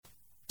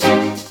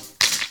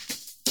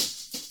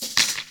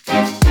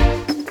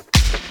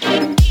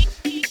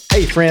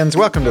friends.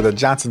 Welcome to the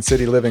Johnson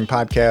City Living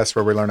Podcast,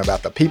 where we learn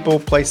about the people,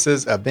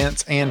 places,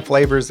 events, and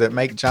flavors that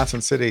make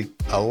Johnson City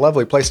a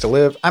lovely place to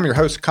live. I'm your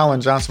host,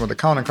 Colin Johnson with the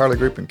Colin and Carly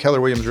Group and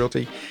Keller Williams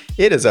Realty.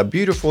 It is a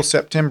beautiful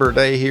September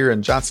day here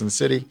in Johnson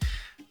City.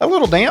 A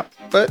little damp,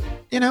 but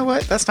you know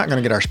what? That's not going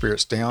to get our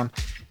spirits down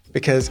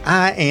because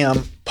I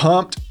am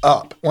pumped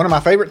up. One of my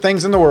favorite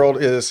things in the world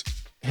is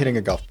hitting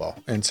a golf ball.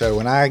 And so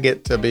when I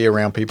get to be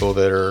around people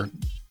that are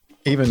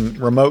even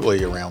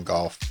remotely around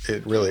golf,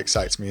 it really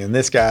excites me. And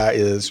this guy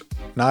is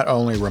not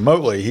only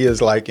remotely, he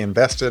is like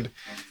invested.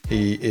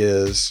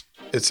 It's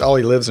all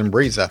he lives and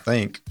breathes, I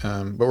think.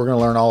 But we're going to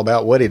learn all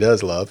about what he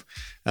does love.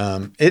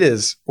 Welcome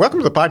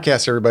to the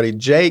podcast, everybody.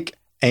 Jake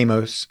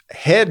Amos,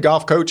 head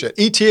golf coach at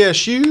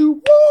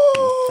ETSU.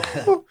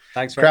 Woo!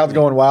 Thanks for Crowd's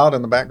going wild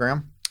in the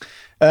background.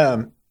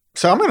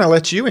 So I'm going to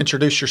let you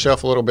introduce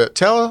yourself a little bit.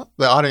 Tell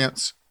the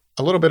audience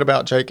a little bit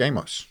about Jake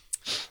Amos.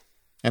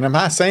 And am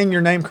I saying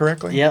your name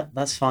correctly? Yep,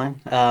 that's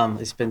fine.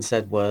 It's been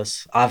said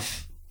worse. I'm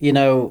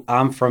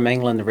from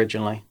England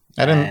originally.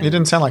 You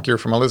didn't sound like you're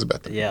from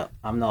Elizabeth. Yeah,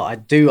 I'm not. I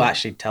do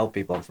actually tell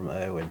people I'm from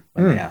Irwin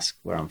when they ask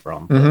where I'm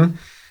from. But,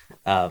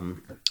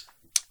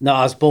 no,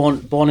 I was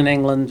born in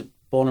England,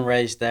 born and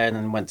raised there, and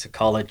then went to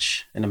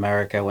college in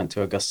America. Went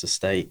to Augusta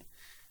State,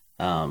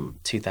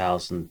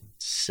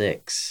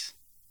 2006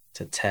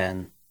 to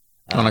 10.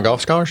 On a golf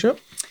scholarship?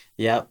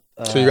 Yep.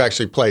 So you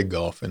actually played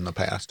golf in the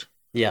past?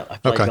 Yeah, I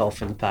played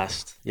golf in the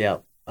past. Yeah.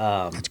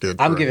 That's good.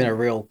 I'm giving a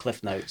real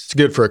Cliff Notes. It's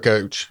good for a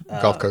coach,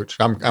 golf coach.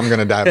 I'm going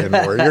to dive in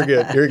more. You're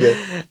good. You're good.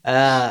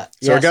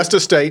 So Augusta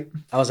State.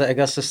 I was at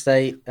Augusta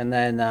State and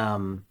then,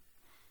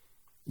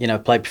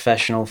 played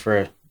professional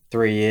for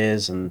 3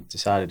 years and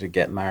decided to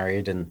get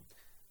married and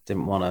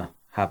didn't want to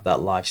have that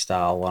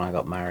lifestyle when I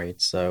got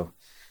married. So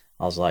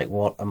I was like,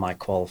 what am I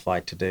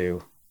qualified to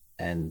do?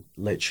 And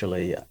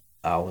literally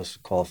I was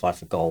qualified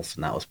for golf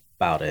and that was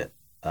about it.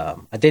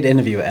 I did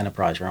interview at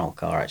Enterprise Rental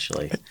Car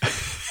actually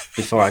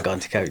before I got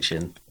into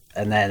coaching,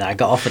 and then I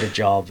got offered a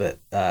job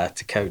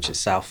to coach at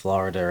South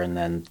Florida, and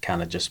then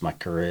kind of just my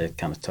career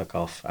kind of took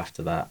off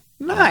after that.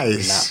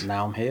 Nice.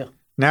 Now I'm here.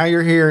 Now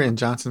you're here in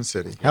Johnson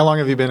City. How long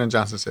have you been in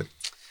Johnson City?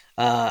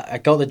 I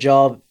got the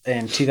job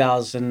in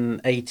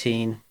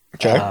 2018.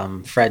 Okay.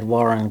 Fred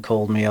Warren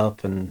called me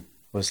up and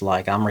was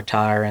like, "I'm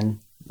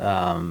retiring.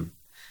 I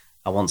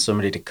want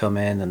somebody to come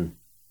in." And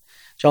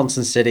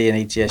Johnson City and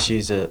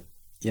ETSU's a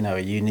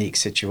unique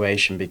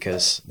situation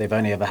because they've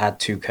only ever had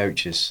two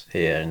coaches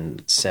here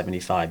in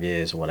 75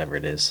 years or whatever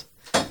it is.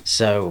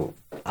 So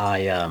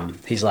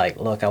he's like,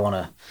 look, I want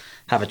to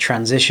have a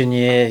transition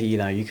year.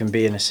 You can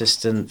be an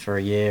assistant for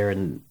a year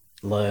and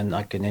learn.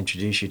 I can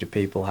introduce you to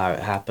people, how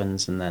it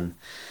happens. And then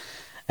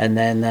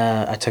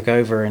I took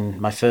over, and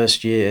my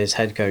first year as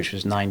head coach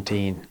was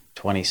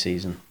 19-20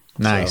 season.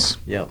 Nice.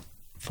 So,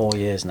 4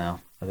 years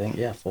now. I think,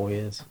 4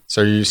 years.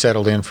 So you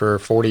settled in for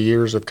 40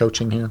 years of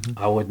coaching here?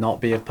 I would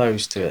not be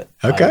opposed to it.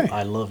 Okay.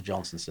 I love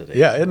Johnson City.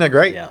 Yeah, isn't that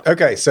great? Yeah.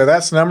 Okay, so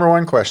that's the number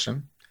one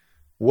question.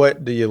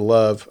 What do you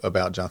love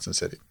about Johnson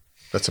City?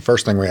 That's the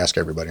first thing we ask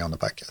everybody on the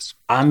podcast.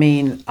 I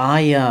mean,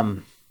 I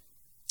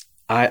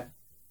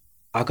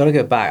got to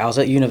go back. I was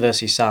at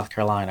University of South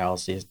Carolina. I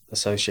was the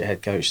associate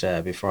head coach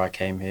there before I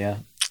came here.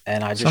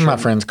 And I just Some of my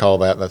friends call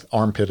that the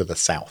armpit of the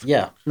South.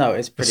 Yeah. No,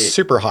 it's pretty. It's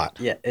super hot.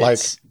 Yeah,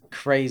 it's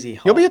crazy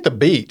hot. You'll be at the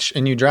beach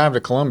and you drive to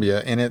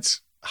Columbia and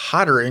it's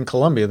hotter in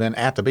Columbia than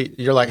at the beach.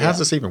 You're like, how does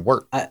this even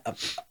work?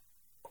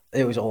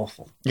 It was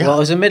awful. Yeah. Well, it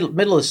was the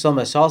middle of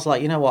summer, so I was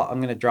like, you know what, I'm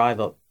going to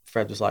drive up.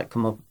 Fred was like,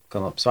 come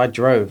up. So I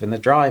drove, and the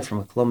drive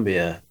from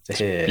Columbia to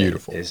here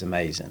beautiful. Is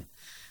amazing.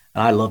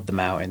 And I love the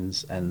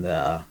mountains, and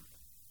I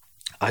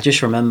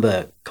just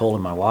remember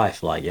calling my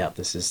wife like, yeah,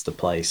 this is the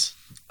place.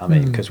 I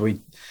mean, because we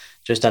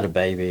just had a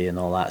baby and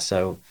all that,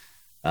 so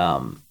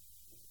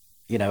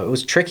it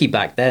was tricky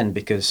back then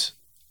because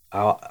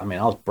I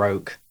was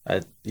broke.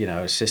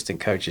 Assistant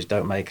coaches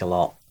don't make a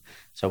lot.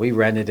 So we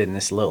rented in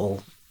this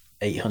little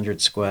 800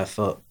 square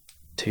foot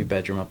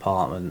 2-bedroom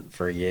apartment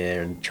for a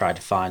year and tried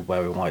to find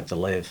where we wanted to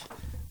live.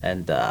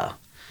 And but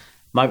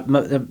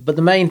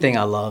the main thing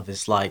I love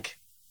is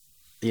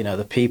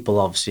the people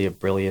obviously are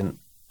brilliant.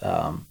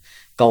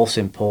 Golf's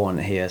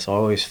important here. So I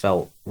always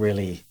felt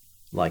really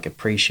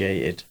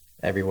appreciated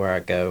everywhere I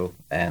go.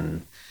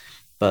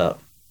 But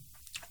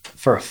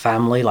for a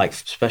family,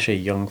 especially a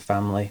young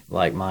family,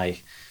 my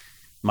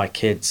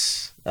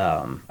kids,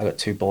 I got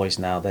 2 boys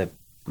now.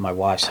 My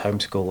wife's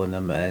homeschooling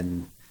them,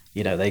 and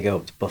they go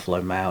up to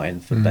Buffalo Mountain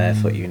for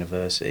Barefoot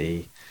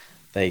University.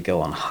 They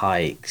go on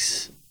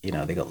hikes. They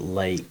got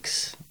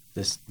lakes.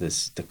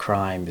 The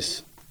crime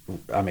is.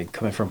 I mean,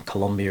 coming from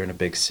Columbia in a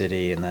big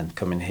city, and then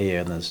coming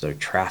here, and there's no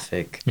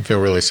traffic. You feel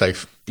really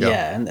safe.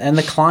 Yeah, and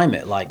the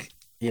climate,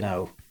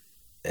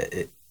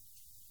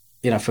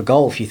 for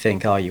golf, you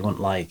think, you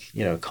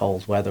want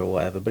cold weather or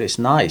whatever, but it's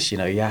nice.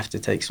 You have to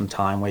take some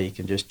time where you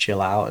can just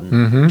chill out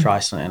and try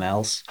something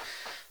else.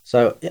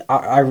 So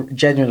I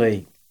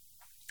genuinely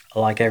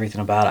like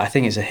everything about it. I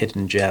think it's a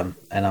hidden gem,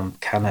 and I'm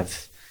kind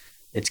of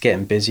it's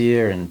getting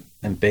busier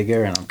and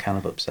bigger, and I'm kind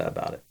of upset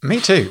about it. Me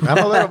too. I'm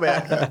a little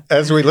bit.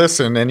 As we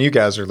listen, and you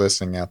guys are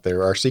listening out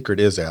there, our secret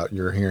is out.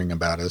 You're hearing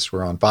about us.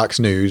 We're on Fox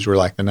News. We're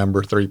like the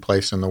number 3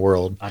 place in the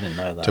world. I didn't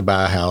know that. To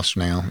buy a house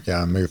now.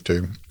 Yeah, I moved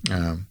to.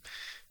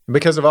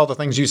 Because of all the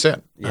things you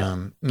said.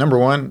 Yeah. Number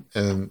one,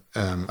 and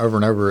over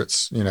and over,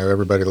 it's,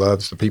 everybody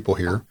loves the people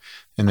here.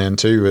 And then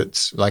 2,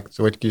 it's like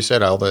what you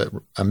said, all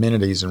the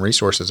amenities and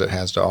resources it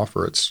has to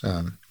offer.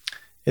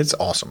 It's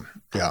awesome.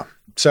 Yeah.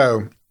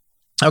 So,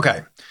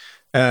 okay.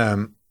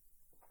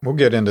 We'll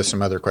get into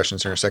some other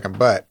questions here in a second.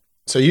 But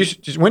so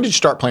when did you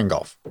start playing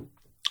golf?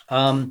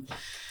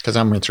 Because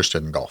I'm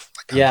interested in golf.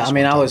 I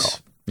was.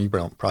 Golf. You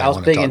don't probably I was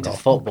want to big talk into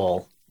golf.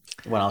 Football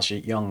when I was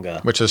younger,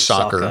 which is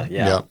soccer.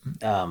 Yeah.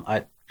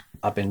 Yep.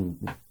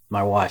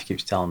 My wife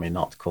keeps telling me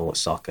not to call it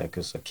soccer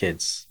because the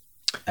kids.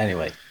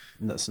 Anyway,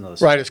 that's another.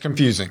 Right, it's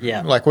confusing.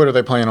 Yeah. Like, what are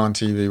they playing on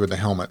TV with the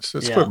helmets?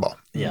 It's football.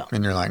 Yeah.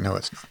 And you're like, no,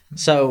 it's not.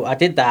 So I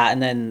did that,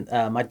 and then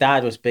my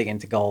dad was big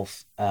into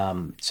golf.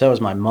 So was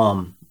my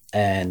mum,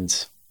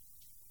 and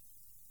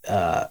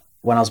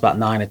when I was about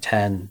 9 or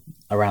 10,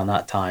 around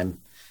that time,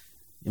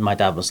 my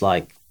dad was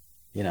like,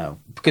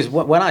 because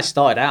when I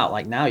started out,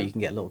 like now you can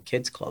get little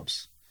kids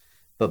clubs.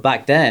 But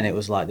back then, it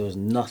was like there was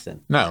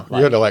nothing. No,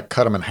 you had to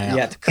cut them in half. You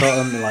had to cut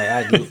them. Like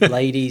I had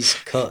ladies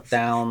cut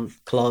down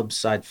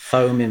clubs. I'd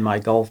foam in my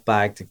golf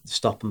bag to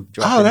stop them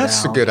dropping down. Oh,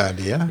 that's a good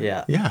idea.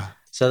 Yeah. Yeah.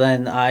 So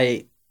then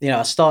I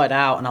started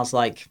out and I was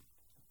like,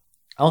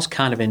 I was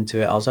kind of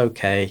into it. I was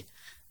okay.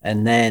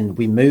 And then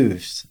we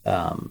moved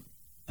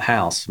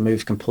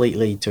moved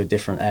completely to a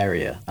different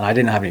area. And I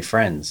didn't have any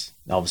friends,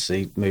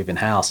 obviously, moving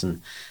house.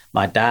 And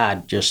my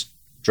dad just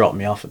dropped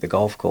me off at the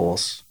golf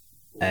course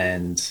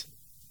and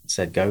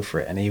said go for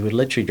it, and he would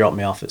literally drop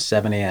me off at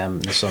 7 a.m.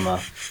 in the summer,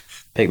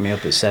 pick me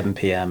up at 7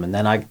 p.m. and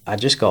then I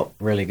just got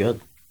really good.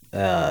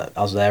 I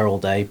was there all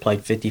day,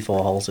 played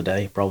 54 holes a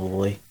day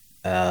probably.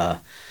 I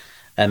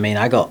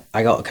got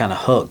kind of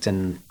hooked,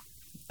 and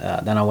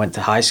then I went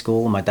to high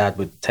school. My dad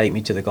would take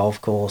me to the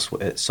golf course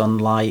at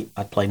sunlight.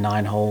 I'd play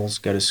 9 holes,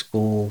 go to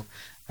school.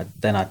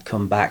 Then I'd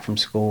come back from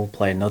school,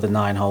 play another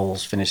 9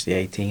 holes, finish the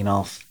 18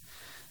 off,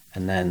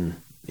 and then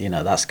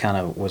that's kind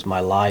of was my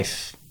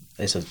life.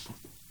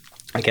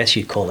 I guess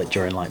you'd call it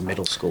during like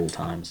middle school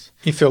times.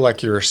 You feel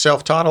like you were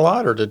self-taught a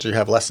lot, or did you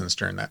have lessons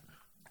during that?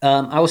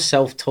 I was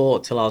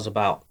self-taught till I was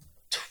about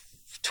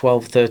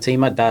 12, 13.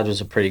 My dad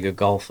was a pretty good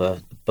golfer,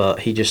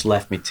 but he just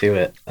left me to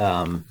it,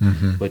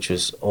 which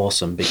was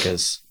awesome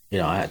because,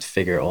 I had to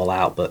figure it all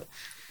out. But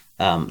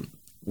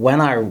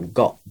when I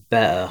got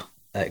better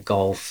at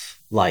golf,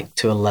 like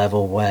to a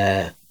level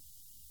where,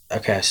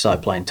 I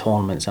started playing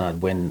tournaments and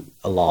I'd win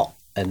a lot,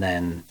 and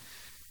then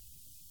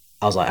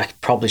I was like, I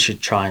probably should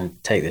try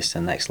and take this to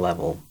the next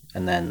level.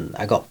 And then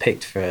I got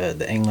picked for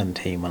the England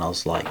team when I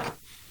was like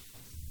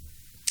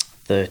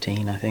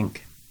 13, I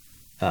think.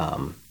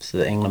 So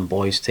the England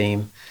boys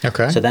team.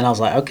 Okay. So then I was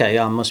like, okay,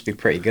 I must be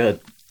pretty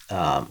good.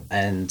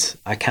 And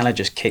I kind of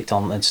just kicked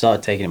on and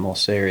started taking it more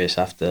serious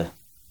after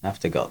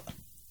got,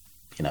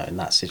 in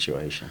that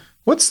situation.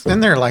 What's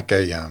in there like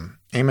a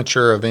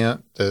amateur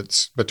event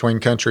that's between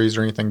countries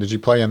or anything? Did you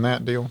play in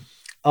that deal?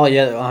 Oh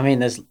yeah, I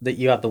mean,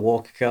 you have the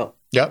Walker Cup.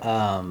 Yep,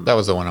 that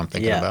was the one I'm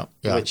thinking about.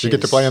 Yeah, did you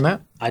get to play in that?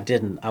 I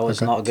didn't. I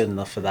was not good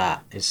enough for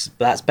that.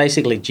 That's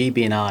basically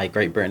GB&I,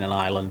 Great Britain and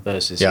Ireland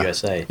versus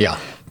USA. Yeah,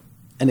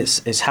 and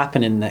it's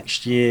happening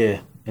next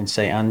year in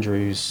St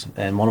Andrews,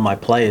 and one of my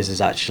players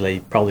is actually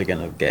probably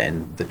going to get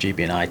in the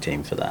GB&I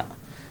team for that.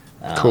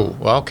 Cool.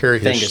 Well, I'll carry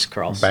his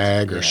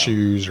bag or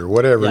shoes or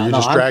whatever. You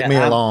just drag me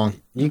along.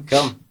 You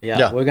come.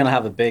 Yeah, we're going to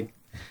have a big.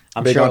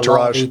 I'm sure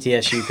entourage. A lot of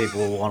ETSU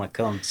people will want to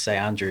come to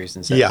St Andrews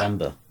in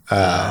September.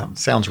 Yeah.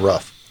 Sounds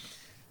rough.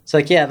 So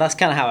that's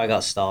kind of how I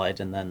got started,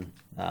 and then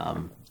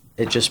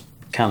it just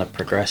kind of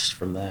progressed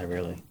from there,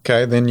 really.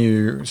 Okay, then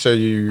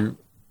you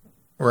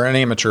were an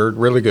amateur,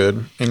 really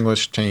good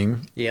English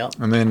team. Yeah.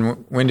 And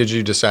then when did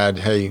you decide,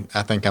 hey,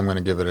 I think I'm going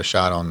to give it a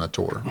shot on the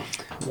tour?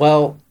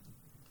 Well,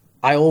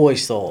 I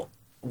always thought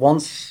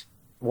once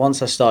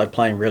I started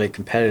playing really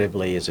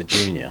competitively as a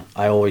junior,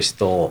 I always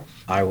thought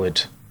I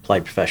would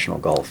play professional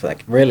golf.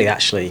 Like really,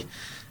 actually,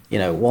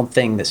 one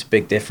thing that's a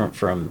big different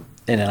from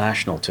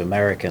international to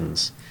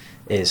Americans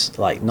is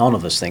like none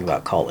of us think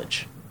about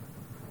college,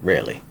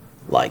 really.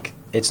 Like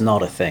it's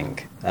not a thing.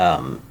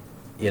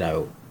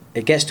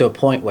 It gets to a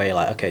point where you're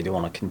like, okay, do I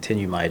want to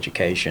continue my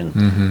education?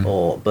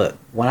 Mm-hmm. But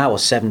when I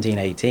was 17,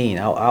 18,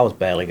 I was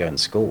barely going to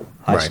school,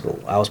 high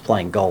school. I was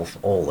playing golf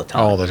all the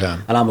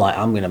time. And I'm like,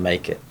 I'm going to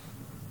make it.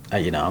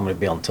 I'm going to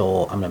be on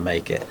tour. I'm going to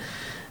make it.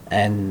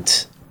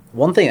 And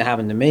one thing that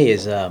happened to me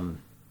is I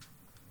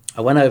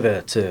went over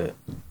to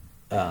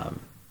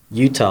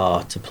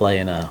Utah to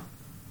play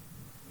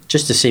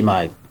just to see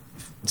my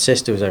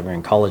sister was over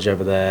in college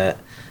over there,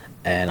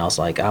 and I was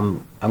like,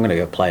 I'm gonna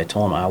go play a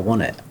tournament. I won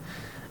it,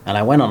 and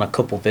I went on a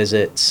couple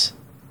visits,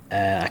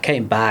 and I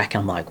came back.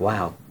 And I'm like,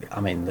 wow.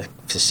 I mean, the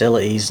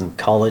facilities and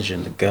college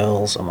and the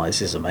girls. I'm like,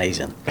 this is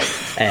amazing.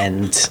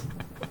 And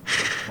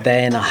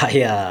then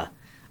I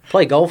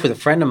play golf with a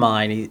friend of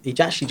mine. He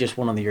actually just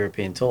won on the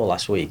European Tour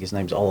last week. His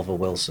name's Oliver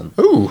Wilson.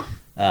 Ooh.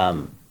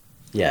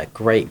 Yeah,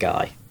 great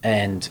guy.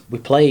 And we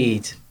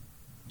played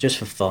just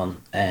for fun.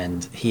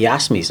 And he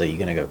asked me, so you're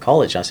going to go to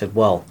college? I said,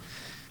 well,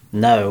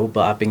 no,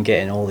 but I've been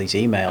getting all these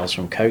emails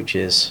from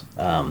coaches,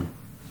 and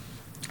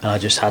I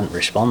just hadn't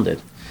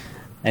responded.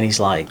 And he's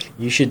like,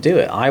 you should do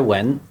it. I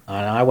went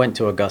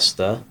to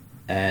Augusta,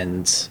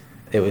 and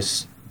it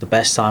was the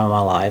best time of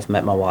my life,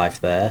 met my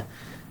wife there.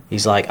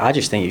 He's like, I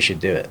just think you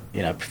should do it.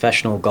 You know,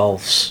 professional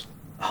golf's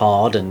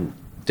hard, and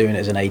doing it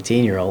as an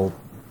 18-year-old,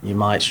 you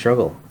might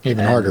struggle.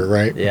 Even harder,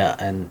 right? Yeah,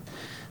 and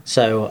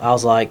so I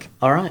was like,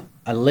 all right.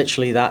 And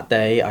literally that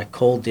day, I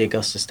called the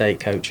Augusta State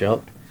coach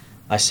up.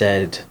 I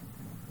said,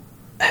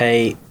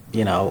 hey,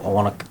 you know, I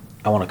want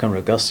to come to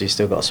Augusta. You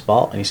still got a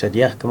spot? And he said,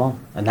 yeah, come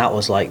on. And that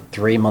was like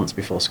 3 months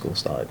before school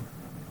started.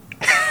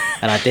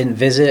 And I didn't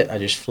visit. I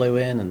just flew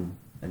in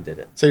and did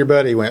it. So your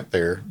buddy went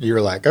there. You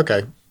were like,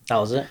 okay. That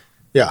was it.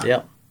 Yeah.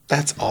 Yep.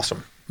 That's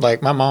awesome.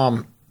 Like my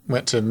mom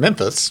went to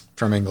Memphis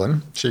from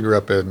England. She grew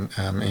up in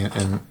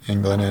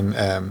England,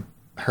 and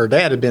her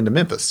dad had been to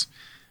Memphis,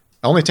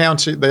 the only town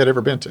they had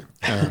ever been to.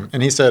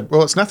 And he said,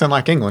 well, it's nothing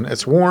like England.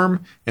 It's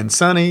warm and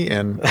sunny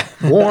and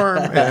warm.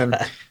 And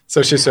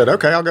so she said,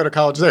 okay, I'll go to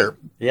college there.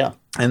 Yeah.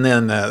 And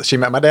then she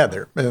met my dad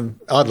there. And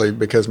oddly,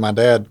 because my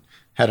dad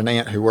had an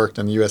aunt who worked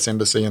in the U.S.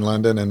 Embassy in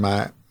London, and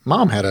my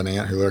mom had an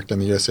aunt who worked in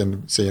the U.S.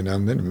 Embassy in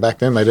London. And back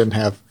then, they didn't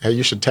have, hey,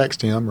 you should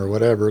text him or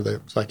whatever.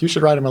 It was like, you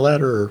should write him a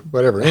letter or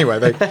whatever. Anyway,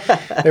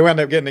 they wound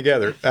up getting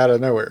together out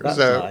of nowhere. That's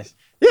so nice.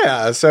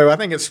 Yeah, so I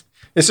think it's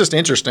just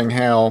interesting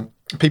how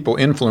people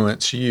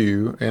influence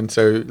you. And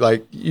so,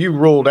 like, you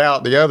ruled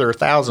out the other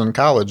 1,000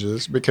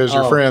 colleges because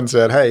your friend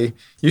said, hey,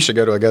 you should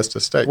go to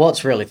Augusta State.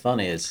 What's really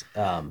funny is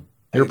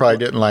you're probably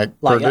getting like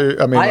Purdue.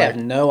 I have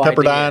no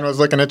Pepperdine idea. Was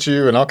looking at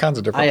you and all kinds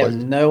of different places. I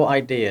have no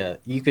idea.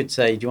 You could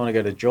say, do you want to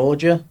go to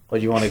Georgia or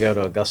do you want to go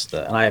to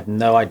Augusta? And I have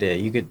no idea.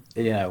 You could,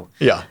 you know.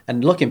 Yeah.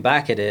 And looking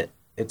back at it,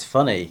 it's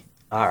funny.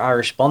 I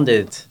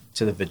responded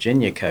to the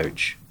Virginia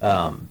coach,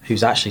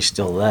 who's actually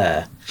still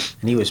there.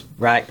 And he was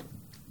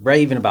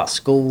raving about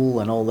school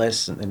and all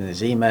this in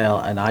his email.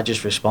 And I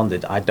just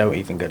responded, I don't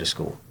even go to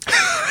school.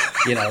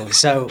 You know,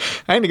 so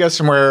I need to go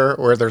somewhere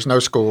where there's no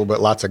school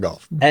but lots of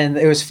golf. And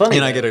it was funny.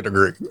 And I get a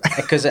degree.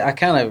 Because I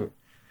kind of,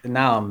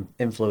 now I'm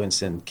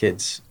influencing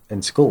kids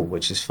in school,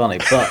 which is funny.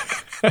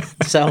 But,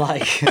 so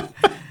like,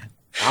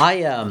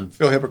 I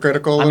feel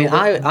hypocritical. I mean,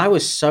 I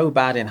was so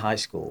bad in high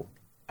school.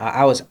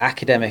 I was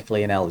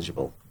academically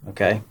ineligible,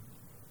 okay?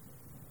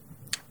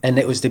 And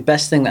it was the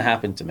best thing that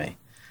happened to me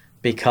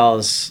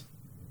because,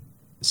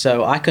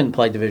 so I couldn't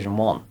play Division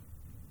I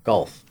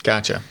golf.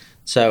 Gotcha.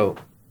 So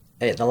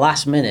at the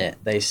last minute,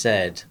 they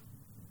said,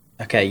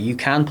 okay, you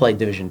can play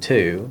Division II.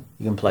 You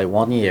can play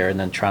 1 year and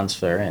then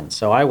transfer in.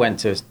 So I went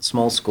to a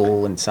small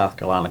school in South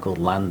Carolina called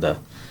Lander,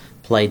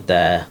 played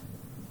there,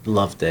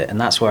 loved it.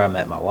 And that's where I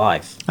met my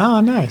wife.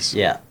 Oh, nice.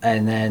 Yeah.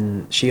 And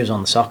then she was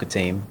on the soccer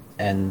team.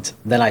 And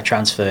then I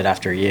transferred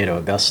after a year to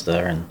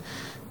Augusta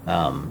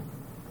and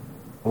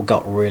we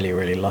got really,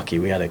 really lucky.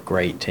 We had a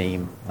great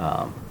team,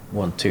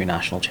 won 2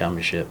 national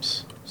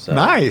championships. So,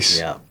 nice.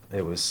 Yeah.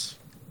 It was...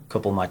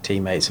 couple of my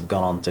teammates have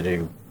gone on to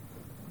do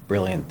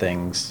brilliant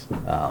things.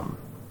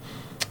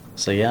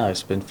 So yeah,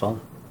 it's been fun.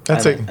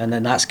 And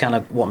then that's kind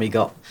of what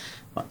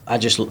I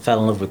just fell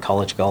in love with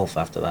college golf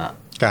after that.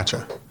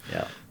 Gotcha.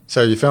 Yeah.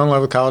 So you fell in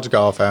love with college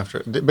golf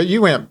after, but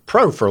you went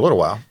pro for a little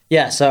while.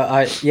 Yeah. So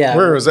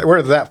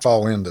Where did that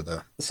fall into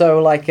the?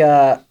 So like,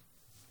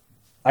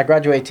 I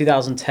graduated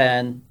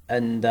 2010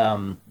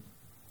 and,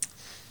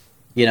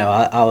 you know,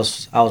 I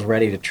was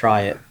ready to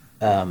try it.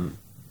 I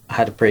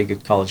had a pretty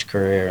good college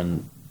career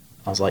and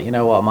I was like, you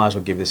know what, I might as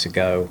well give this a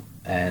go.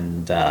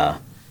 And I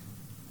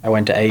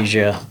went to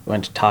Asia,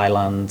 went to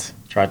Thailand,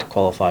 tried to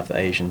qualify for the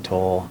Asian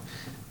Tour,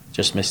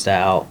 just missed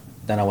out.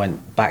 Then I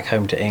went back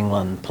home to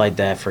England, played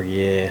there for a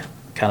year,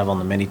 kind of on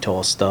the mini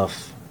tour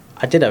stuff.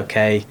 I did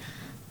okay,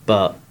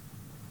 but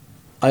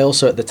I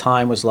also at the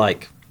time was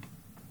like,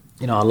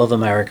 you know, I love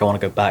America, I want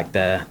to go back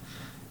there.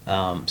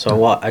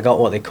 So I got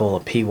what they call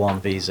a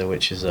P1 visa,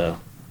 which is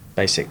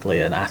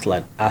basically an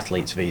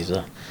athlete's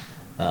visa.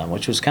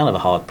 Which was kind of a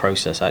hard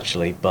process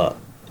actually, but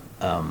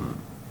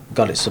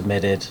got it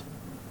submitted,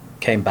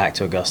 came back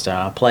to Augusta, and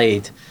I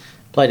played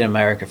in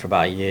America for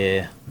about a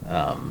year,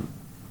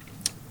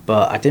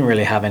 but I didn't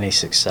really have any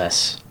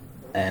success.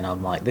 And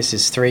I'm like, this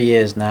is 3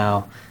 years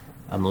now,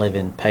 I'm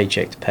living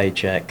paycheck to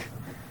paycheck,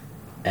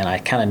 and I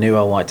kind of knew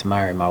I wanted to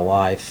marry my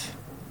wife,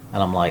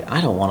 and I'm like, I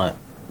don't want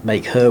to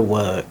make her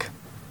work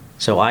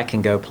so I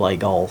can go play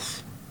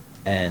golf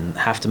and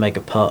have to make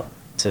a putt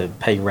to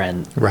pay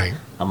rent. Right.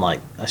 I'm like,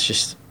 that's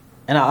just,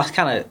 and I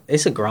kind of,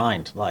 it's a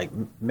grind. Like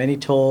mini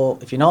tour,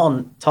 if you're not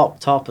on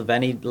top of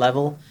any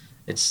level,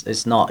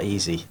 it's not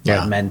easy,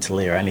 like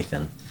mentally or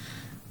anything.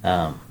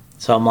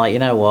 So I'm like, you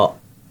know what?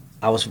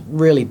 I was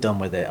really done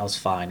with it. I was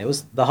fine. It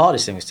was the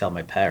hardest thing was telling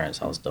my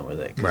parents I was done with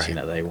it because you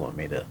know they want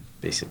me to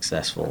be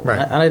successful,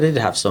 and I did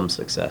have some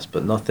success,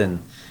 but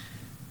nothing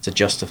to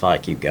justify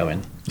keep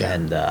going.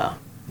 And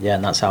Yeah,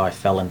 and that's how I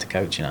fell into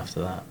coaching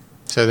after that.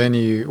 So then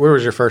where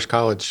was your first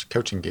college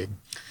coaching gig?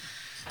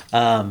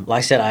 Like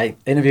I said, I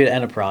interviewed at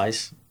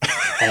Enterprise,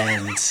 and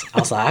I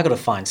was like, I got to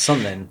find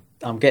something.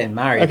 I'm getting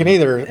married. I can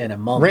either in a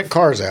month. rent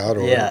cars out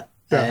or yeah.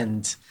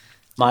 And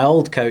my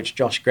old coach,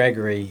 Josh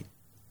Gregory,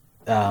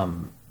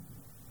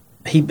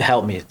 he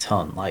helped me a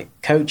ton. Like,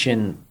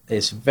 coaching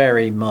is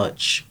very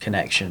much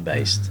connection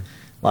based. Mm-hmm.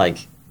 Like,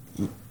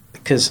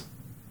 because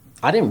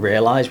I didn't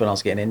realize when I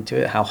was getting into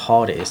it how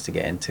hard it is to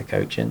get into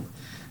coaching.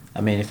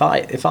 I mean, if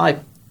I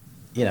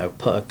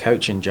put a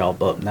coaching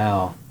job up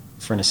now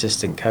for an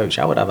assistant coach,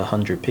 I would have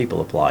 100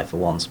 people apply for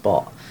one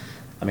spot.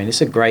 I mean,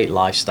 it's a great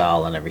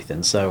lifestyle and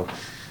everything. So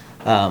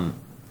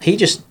he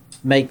just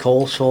made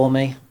calls for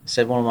me.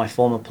 Said one of my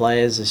former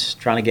players is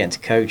trying to get into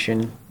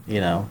coaching.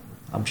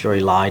 I'm sure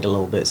he lied a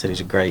little bit, said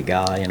he's a great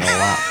guy and all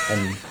that.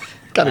 And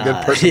got a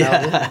good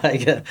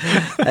personality. Yeah.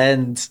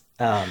 And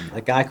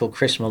a guy called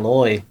Chris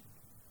Malloy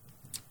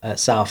at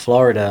South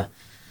Florida,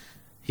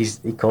 he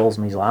calls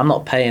me. He's like, I'm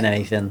not paying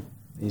anything.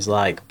 He's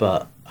like,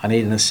 but I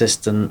need an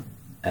assistant.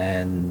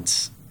 And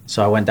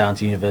so I went down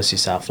to University of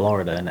South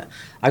Florida, and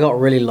I got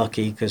really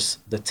lucky because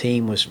the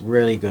team was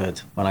really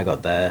good when I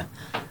got there.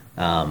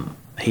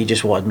 He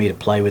just wanted me to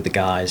play with the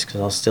guys because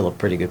I was still a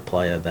pretty good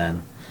player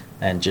then,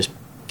 and just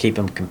keep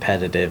them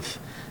competitive.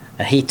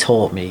 And he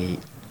taught me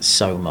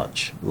so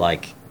much.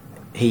 Like,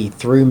 he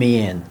threw me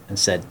in and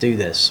said, do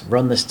this,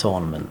 run this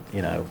tournament,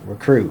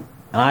 recruit.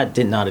 And I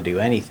didn't know how to do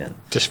anything.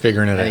 Just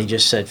figuring it out. And he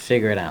just said,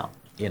 figure it out,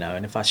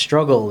 and if I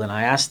struggled and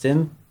I asked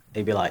him,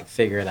 he'd be like,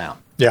 figure it out.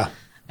 Yeah.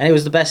 And it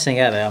was the best thing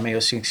ever. I mean, it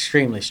was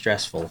extremely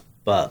stressful,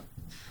 but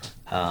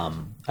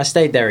I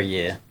stayed there a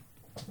year.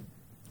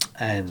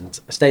 And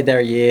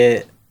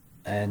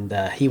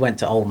he went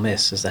to Ole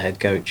Miss as the head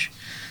coach.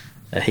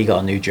 He got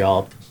a new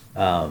job.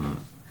 And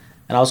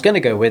I was going to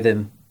go with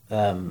him,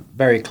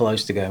 very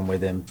close to going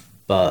with him.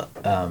 But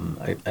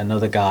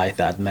another guy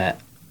that I'd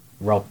met,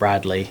 Rob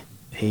Bradley,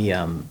 he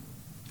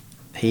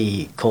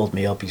called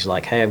me up. He's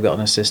like, hey, I've got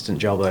an assistant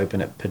job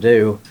open at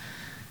Purdue.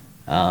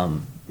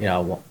 And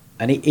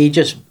he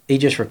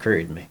just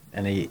recruited me.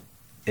 And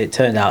it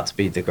turned out to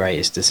be the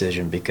greatest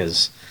decision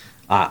because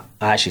I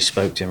actually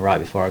spoke to him right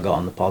before I got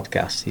on the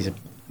podcast. He's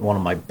one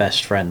of my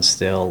best friends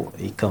still.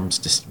 He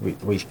comes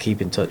we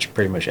keep in touch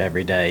pretty much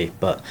every day.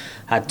 But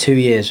I had 2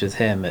 years with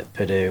him at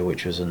Purdue,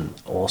 which was an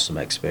awesome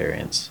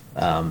experience.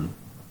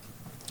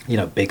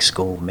 Big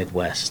school,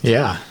 Midwest.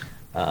 Yeah.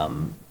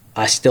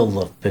 I still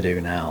love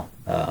Purdue now,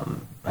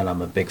 and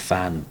I'm a big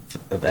fan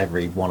of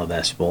every one of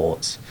their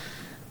sports.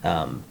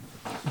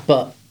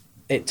 But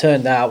it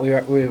turned out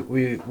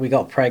we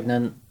got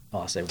pregnant.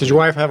 Did your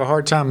wife have a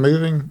hard time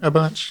moving a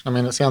bunch? I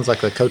mean, it sounds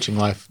like the coaching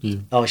life.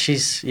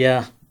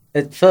 Yeah.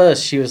 At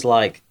first, she was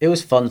like, it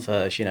was fun for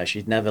her.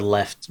 She'd never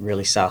left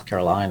really South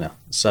Carolina,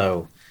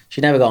 so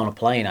she never got on a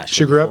plane. Actually,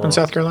 she grew up in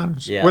South Carolina.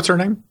 Yeah. What's her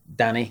name?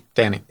 Danny.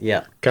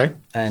 Yeah. Okay.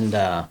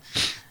 And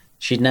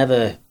she'd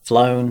never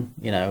flown,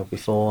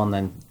 before, and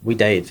then we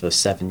dated for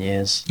 7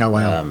 years. Oh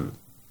wow.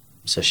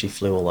 So she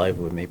flew all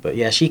over with me. But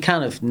yeah, she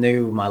kind of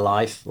knew my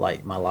life,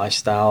 like my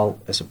lifestyle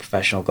as a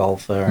professional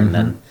golfer, and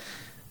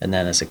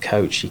then as a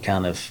coach, she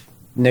kind of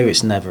knew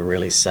it's never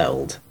really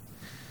settled.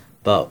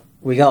 But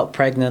we got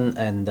pregnant,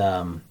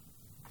 and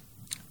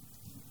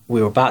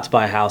we were about to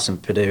buy a house in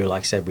Purdue.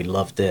 Like I said, we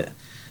loved it,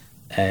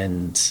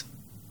 and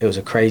it was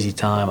a crazy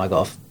time. I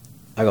got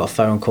a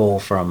phone call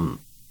from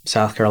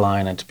South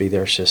Carolina to be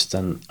their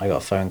assistant. I got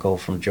a phone call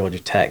from Georgia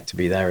Tech to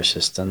be their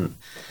assistant.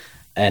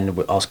 And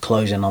I was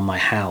closing on my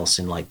house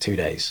in like 2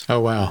 days. Oh,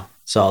 wow.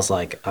 So I was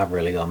like, I've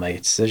really got to make a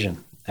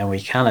decision. And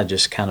we kind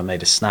of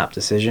made a snap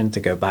decision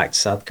to go back to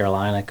South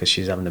Carolina because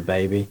she's having a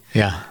baby.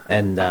 Yeah.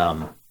 And,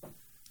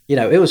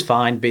 it was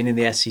fine being in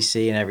the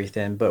SEC and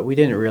everything, but we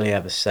didn't really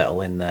ever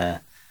settle in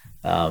there.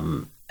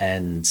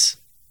 And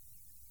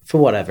for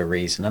whatever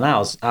reason, and I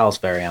was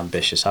very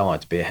ambitious. I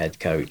wanted to be a head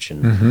coach.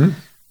 And,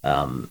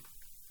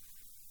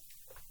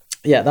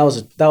 yeah, that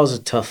was a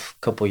tough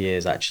couple of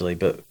years actually.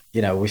 But,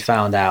 we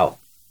found out,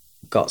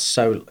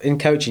 in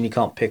coaching, you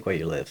can't pick where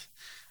you live.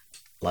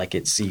 Like,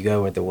 you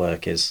go where the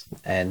work is.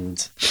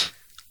 And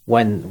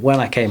when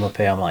I came up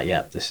here, I'm like,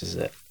 yep, this is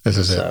it. This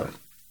is it. So,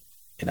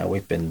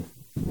 we've been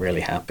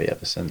really happy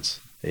ever since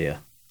here.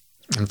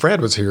 And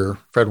Fred was here,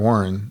 Fred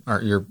Warren,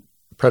 your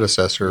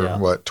predecessor, Yeah.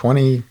 what,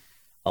 20?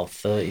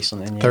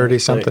 30-something years.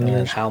 30-something years.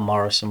 And Hal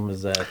Morrison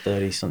was there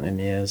 30-something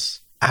years.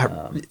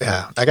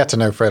 I got to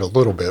know Fred a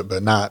little bit,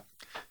 but not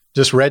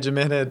just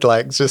regimented,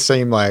 just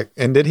seemed like.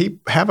 And did he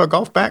have a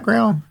golf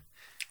background?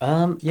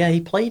 Yeah,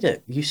 he played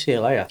at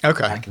UCLA, I think,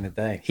 Okay. back in the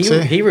day.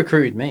 He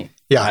recruited me,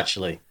 Yeah.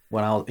 actually.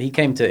 He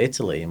came to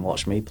Italy and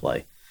watched me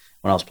play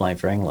when I was playing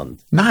for England.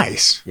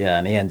 Nice. Yeah,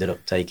 and he ended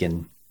up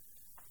taking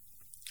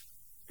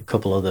a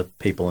couple other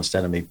people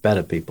instead of me,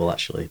 better people,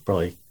 actually.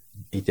 Probably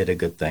he did a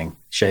good thing.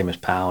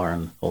 Seamus Power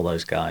and all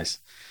those guys.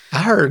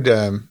 I heard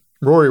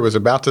Rory was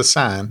about to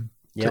sign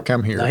to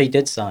come here. No, he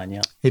did sign,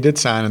 yeah. He did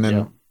sign and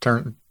then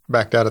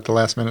backed out at the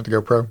last minute to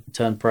go pro.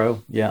 Turned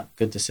pro, yeah.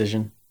 Good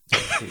decision.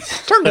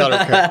 Turned out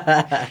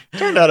okay.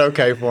 Turned out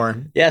okay for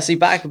him. Yeah, see,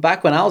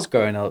 back when I was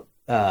growing up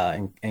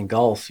in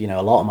golf, you know,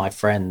 a lot of my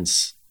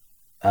friends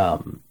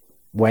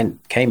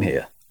came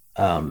here.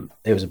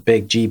 It was a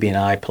big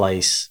GB&I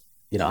place.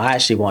 You know, I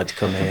actually wanted to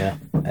come here,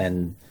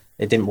 and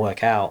it didn't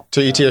work out.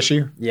 To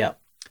ETSU? Yeah.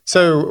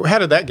 So how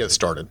did that get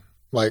started?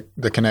 Like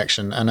the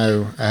connection? I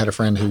know I had a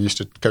friend who used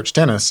to coach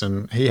tennis,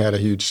 and he had a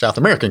huge South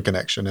American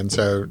connection, and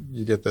so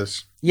you get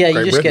this Great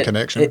Britain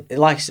connection.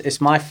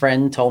 It's my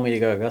friend told me to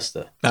go to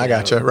Augusta. I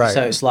gotcha, right.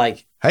 So it's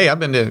like, hey, I've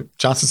been to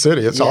Johnson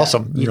City. It's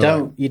awesome. You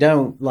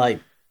don't like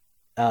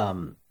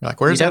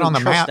where's that on the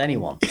trust map?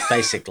 Anyone,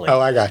 basically. Oh,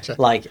 I gotcha.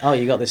 Like, oh,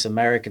 you got this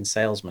American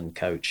salesman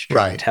coach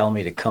trying to tell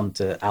me to come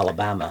to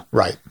Alabama.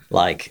 Right.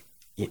 Like,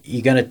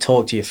 you're going to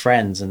talk to your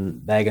friends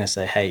and they're going to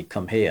say, hey,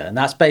 come here. And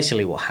that's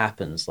basically what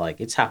happens.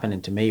 Like, it's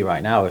happening to me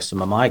right now with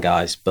some of my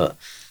guys. But,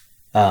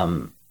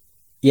 so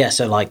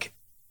like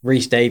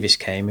Reese Davis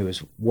came, who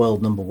was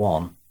world number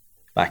one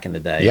back in the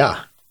day.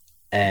 Yeah.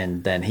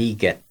 And then he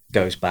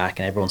goes back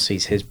and everyone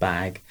sees his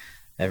bag.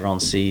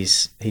 Everyone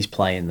sees he's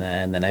playing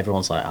there. And then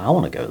everyone's like, I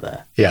want to go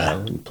there. Yeah.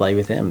 And play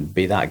with him,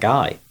 be that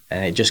guy.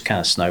 And it just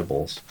kind of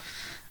snowballs.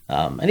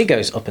 And it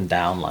goes up and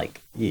down.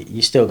 Like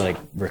you still got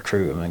to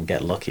recruit him and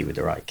get lucky with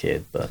the right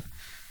kid. But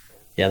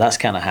yeah, that's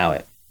kind of how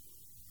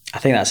I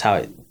think that's how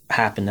it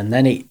happened.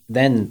 And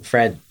then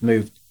Fred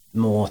moved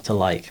more to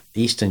like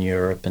Eastern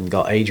Europe and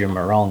got Adrian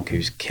Moronk,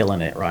 who's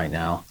killing it right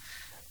now.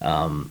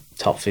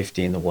 Top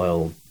 50 in the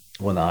world,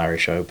 won the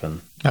Irish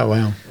Open. Oh,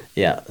 wow.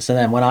 Yeah. So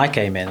then when I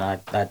came in, I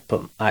had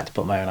to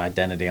put my own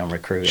identity on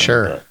recruiting.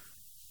 Sure. But,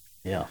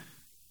 yeah.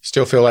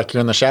 Still feel like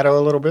you're in the shadow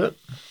a little bit?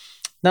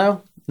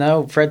 No.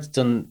 Fred's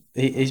done.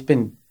 He's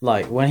been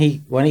like when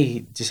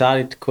he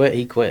decided to quit,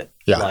 he quit.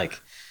 Yeah, like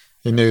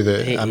he knew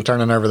that I'm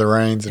turning over the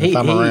reins, and if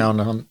I'm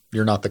around,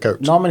 you're not the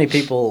coach. Not many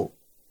people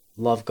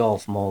love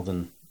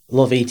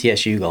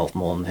ETSU golf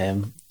more than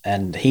him,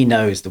 and he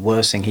knows the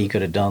worst thing he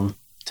could have done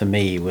to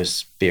me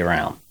was be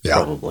around. Yeah.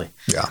 Probably.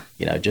 Yeah,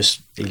 you know, just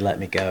he let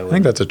me go. I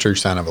think that's a true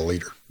sign of a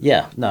leader.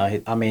 Yeah,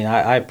 no, I mean,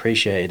 I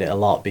appreciated it a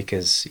lot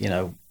because you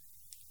know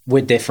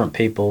we're different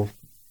people.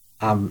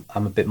 I'm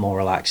a bit more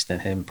relaxed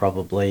than him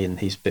probably, and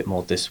he's a bit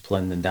more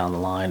disciplined and down the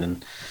line.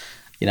 And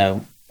you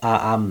know,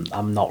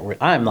 I'm not.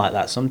 I'm like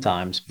that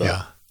sometimes,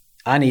 but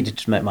I needed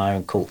to make my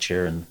own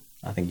culture, and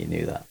I think he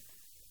knew that.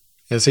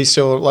 Is he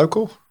still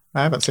local?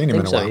 I haven't seen him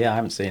in a while. Yeah, I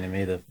haven't seen him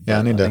either. Yeah,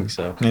 I need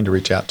to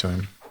reach out to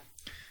him.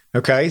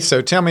 Okay,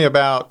 so tell me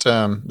about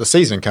the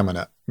season coming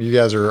up. You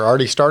guys are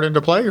already starting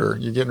to play, or are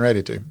you getting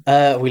ready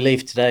to? We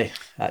leave today,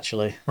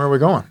 actually. Where are we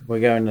going? We're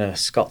going to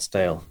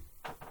Scottsdale.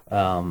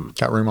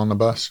 Got room on the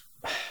bus?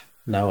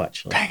 No,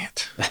 actually. Dang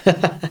it.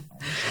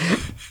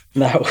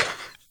 No.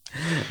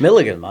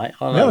 Milligan, mate.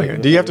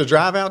 Milligan. Do you have to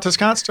drive out to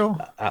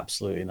Scottsdale?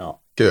 Absolutely not.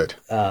 Good.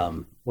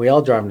 We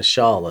are driving to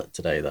Charlotte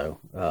today, though,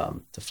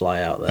 to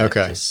fly out there.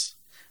 Okay.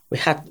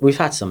 We've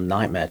had some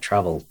nightmare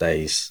travel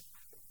days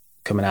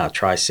coming out of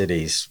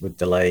Tri-Cities with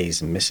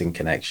delays and missing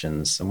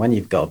connections. And when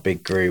you've got a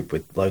big group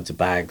with loads of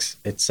bags,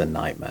 it's a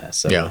nightmare.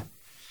 So yeah.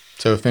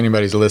 So if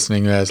anybody's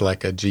listening who has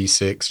like a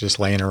G6 just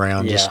laying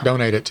around, just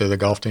donate it to the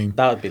golf team.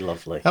 That would be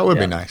lovely. That would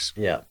be nice.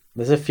 Yeah.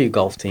 There's a few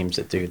golf teams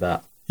that do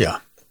that. Yeah.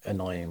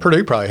 Annoying.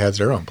 Purdue probably has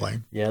their own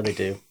plane. Yeah, they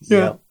do.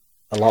 Yeah.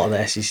 A lot of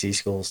the SEC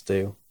schools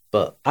do.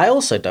 But I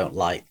also don't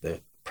like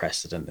the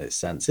precedent in its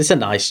sense. It's a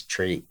nice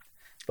treat,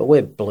 but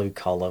we're blue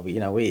collar.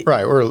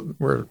 Right.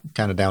 We're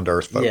kind of down to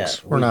earth folks. Yeah,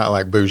 we're not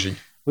like bougie.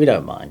 We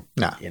don't mind.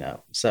 No. You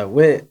know. So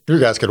you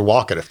guys could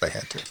walk it if they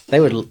had to. They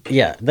would.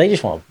 Yeah. They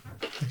just want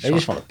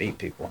to beat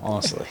people,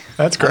 honestly.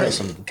 That's great.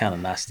 Some kind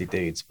of nasty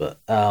dudes, but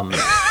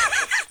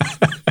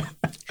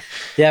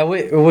yeah,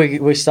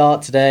 we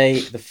start today.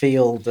 The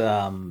field,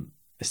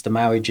 it's the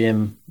Maui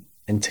Gym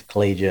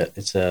Intercollegiate.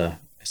 It's a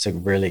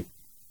really,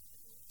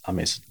 I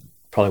mean, it's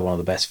probably one of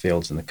the best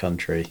fields in the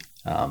country.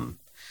 And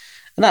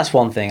that's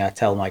one thing I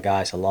tell my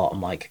guys a lot.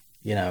 I'm like,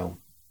 you know,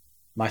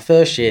 my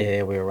first year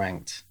here, we were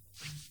ranked,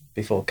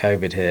 before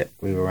COVID hit,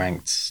 we were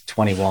ranked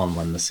 21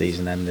 when the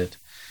season ended,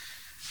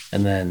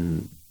 and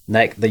then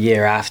the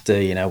year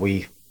after, you know,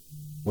 we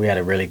had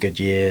a really good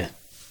year.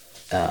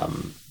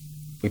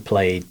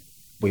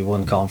 We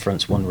won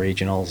conference, won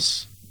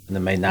regionals, and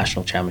then made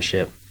national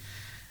championship.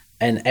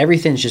 And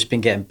everything's just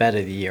been getting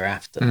better the year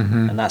after.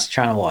 Mm-hmm. And that's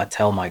kind of what I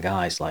tell my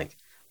guys, like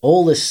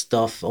all this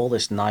stuff, all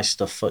this nice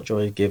stuff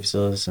FootJoy gives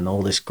us and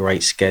all this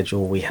great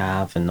schedule we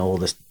have and all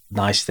this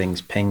nice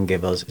things Ping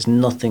give us, it's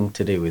nothing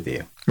to do with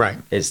you. Right.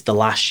 It's the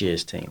last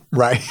year's team.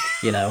 Right.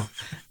 You know?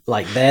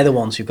 Like they're the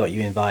ones who got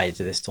you invited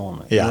to this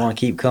tournament. Yeah. You want to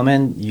keep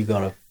coming, you got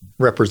to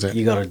represent.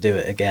 You got to do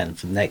it again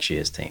for next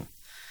year's team.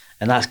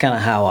 And that's kind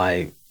of how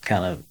I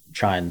kind of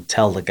try and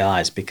tell the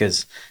guys,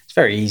 because it's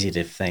very easy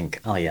to think,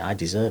 oh yeah, I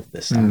deserve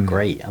this. I'm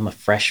great. I'm a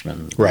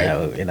freshman. Right.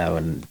 You know,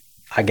 and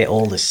I get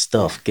all this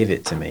stuff, give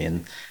it to me.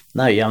 And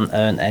no, you haven't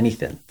earned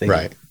anything.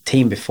 The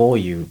team before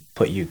you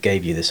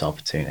gave you this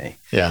opportunity.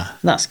 Yeah.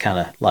 And that's kind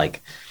of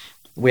like,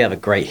 we have a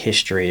great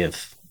history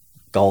of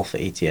golf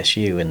at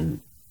ETSU,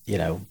 and, you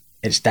know,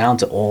 it's down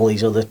to all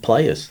these other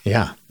players.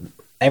 Yeah.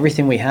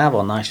 everything we have,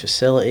 our nice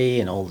facility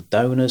and all the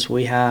donors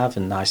we have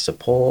and nice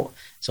support,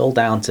 it's all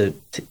down to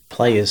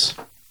players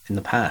in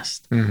the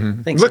past.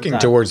 Mm-hmm. Looking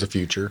towards the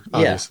future,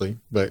 obviously.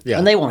 But yeah.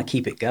 And they want to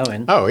keep it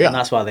going. Oh, yeah. And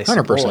that's why they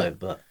support 100%. it.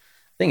 But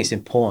I think it's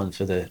important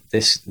for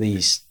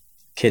these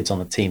kids on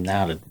the team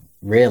now to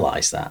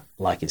realize that.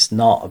 Like, it's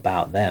not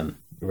about them,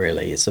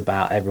 really. It's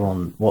about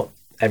what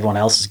everyone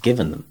else has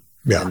given them.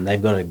 Yeah. And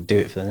they've got to do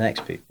it for the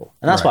next people.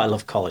 And that's why I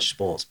love college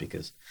sports,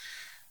 because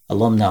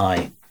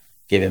alumni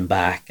giving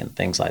back and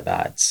things like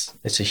that,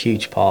 it's a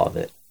huge part of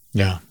it.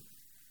 Yeah.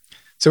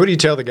 So what do you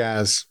tell the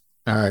guys?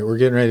 All right, we're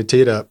getting ready to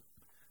tee it up.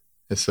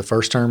 It's the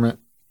first tournament.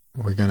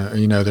 We're going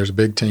to, there's a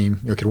big team.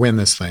 You could win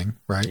this thing,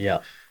 right? Yeah.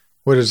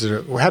 What is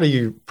it? How do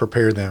you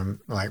prepare them,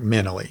 like,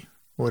 mentally?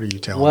 What are you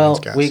telling these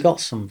guys? Well, we got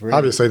some really...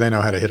 Obviously, they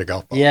know how to hit a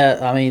golf ball. Yeah,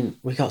 I mean,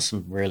 we got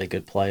some really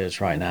good players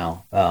right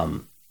now.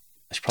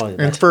 It's probably the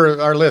best. And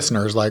for our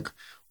listeners, like,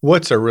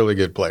 what's a really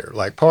good player?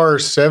 Like,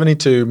 par's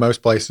 72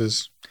 most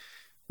places.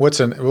 What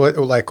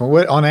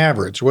on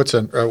average? What's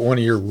one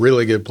of your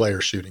really good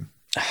players shooting?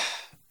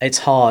 It's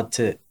hard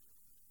to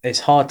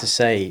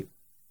say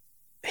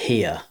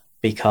here,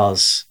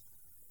 because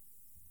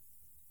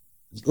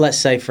let's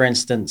say, for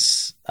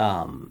instance,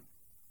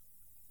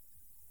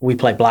 we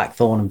play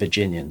Blackthorn and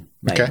Virginian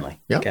mainly. Okay.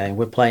 Yep. Okay,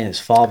 we're playing as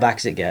far back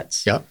as it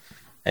gets. Yep.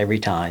 Every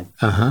time,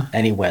 Uh-huh.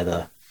 any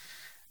weather.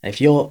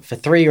 For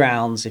 3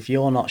 rounds, if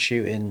you're not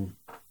shooting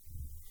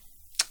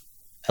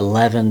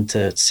 11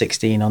 to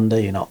 16 under,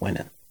 you're not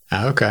winning.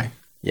 Oh, okay.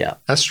 Yeah.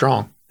 That's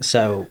strong.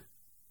 So,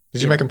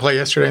 did you make them play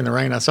yesterday in the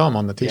rain? I saw them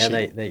on the tee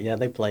sheet.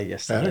 they played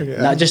yesterday. Oh,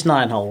 yeah. No, just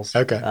 9 holes.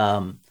 Okay.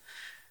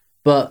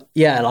 But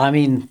yeah, I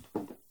mean,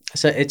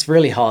 so it's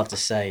really hard to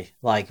say.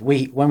 Like,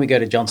 when we go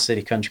to Johnson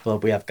City Country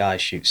Club, we have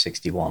guys shoot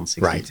 61,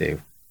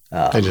 62.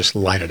 Right. They just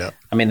light it up.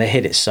 I mean, they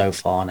hit it so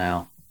far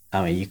now.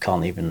 I mean, you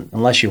can't even,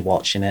 unless you're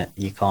watching it,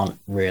 you can't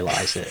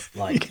realize it.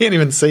 Like, you can't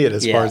even see it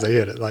as far as they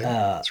hit it. Like,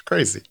 it's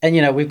crazy.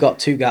 And we've got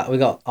 2 guys. We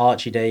got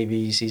Archie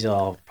Davies. He's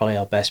probably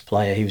our best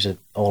player. He was an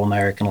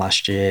All-American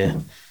last year.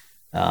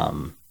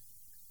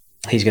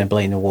 He's going to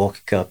play in the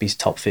Walker Cup. He's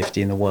top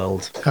 50 in the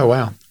world. Oh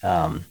wow.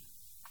 And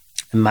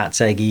Matt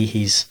Zeggy,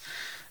 he's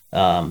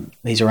around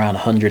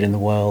 100 in the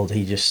world.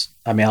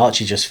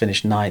 Archie just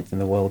finished 9th in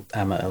the world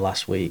amateur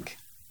last week.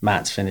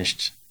 Matt's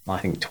finished, I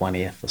think,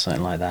 20th or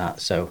something like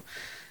that. So,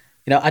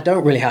 I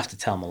don't really have to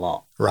tell them a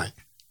lot. Right.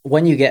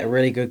 When you get a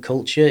really good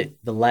culture,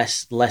 the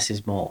less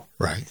is more.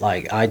 Right.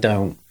 Like, I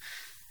don't,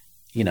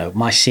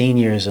 my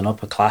seniors and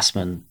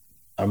upperclassmen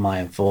are my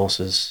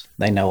enforcers.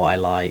 They know what I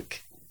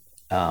like.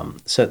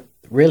 So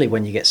really,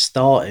 when you get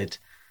started,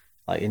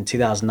 like in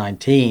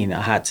 2019,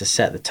 I had to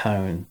set the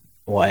tone,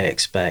 what I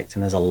expect.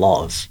 And there's a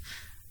lot of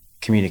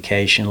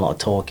communication, a lot of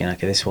talking.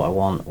 Okay, this is what I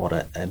want.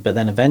 But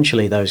then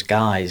eventually those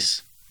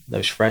guys,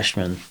 those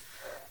freshmen,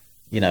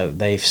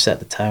 they've set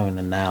the tone,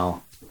 and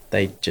now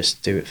they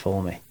just do it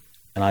for me.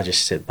 And I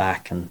just sit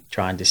back and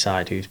try and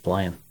decide who's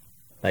playing,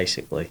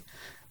 basically.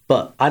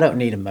 But I don't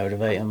need to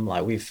motivate them.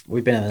 Like, we've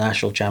been in the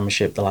national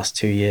championship the last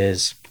 2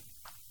 years.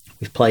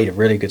 We've played a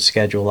really good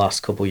schedule the last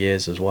couple of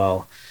years as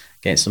well,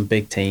 against some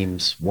big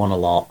teams, won a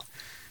lot.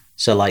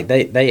 So, like,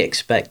 they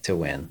expect to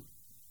win.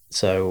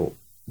 So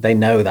they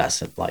know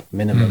that's like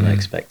minimum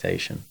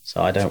expectation.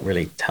 So I don't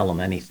really tell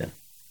them anything.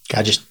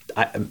 Gotcha.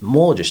 I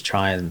more just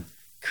try and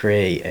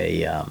create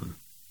a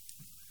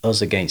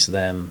us against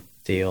them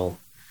deal.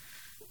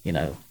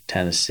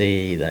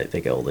 Tennessee,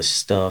 they get all this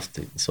stuff.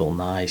 It's all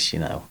nice,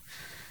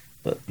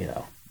 but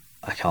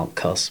I can't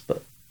cuss,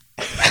 but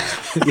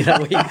we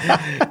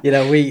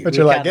But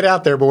you're like, get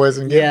out there, boys,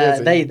 and get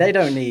busy. Yeah, they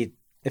don't need.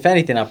 If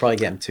anything, I probably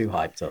get them too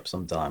hyped up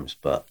sometimes,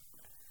 but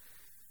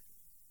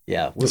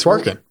yeah, it's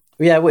working.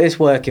 Yeah, it's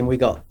working. We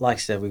got, like I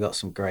said, we got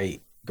some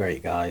great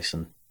guys,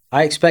 and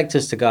I expect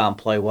us to go out and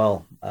play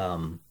well.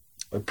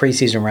 A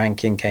preseason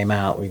ranking came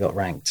out. We got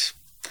ranked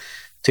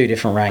 2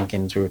 different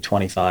rankings. We were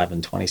 25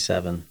 and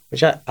 27,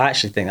 which I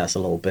actually think that's a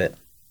little bit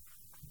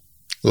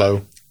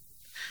low.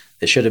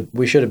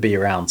 We should be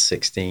around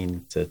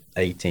 16 to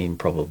 18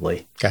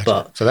 probably. Gotcha.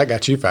 But, so that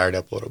got you fired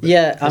up a little bit.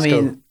 Yeah, I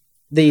mean,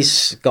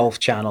 these Golf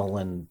Channel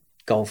and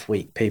Golf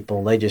Week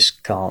people, they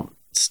just can't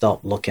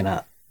stop looking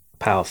at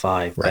Power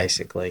 5, right.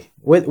 Basically.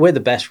 We're the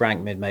best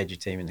ranked mid-major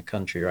team in the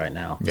country right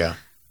now. Yeah.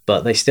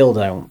 But they still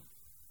don't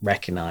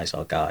recognize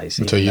our guys.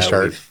 Until you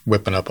start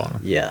whipping up on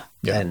them. Yeah.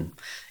 Yeah. And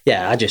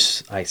yeah,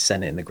 I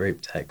send it in the group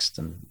text,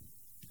 and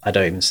I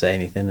don't even say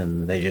anything,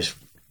 and they just...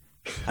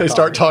 They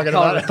start talking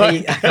about it.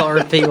 I can't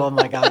repeat what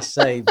my guys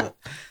say, but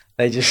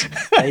they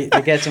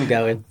get them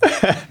going.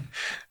 Oh,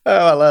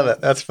 I love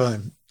it. That's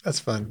fun. That's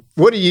fun.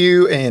 What do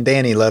you and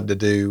Danny love to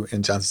do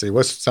in Johnson City?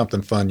 What's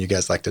something fun you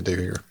guys like to do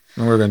here?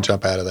 And we're going to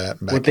jump out of that.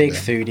 And back We're big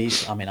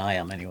foodies. I mean, I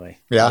am anyway.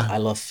 Yeah. I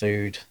love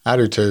food. I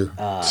do too.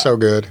 So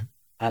good.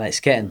 And it's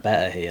getting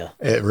better here.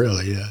 It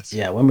really is.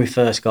 Yeah. When we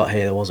first got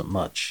here, there wasn't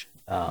much.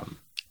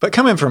 But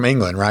coming from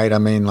England, right? I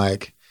mean,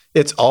 like,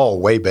 it's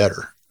all way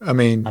better. I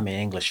mean,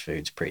 English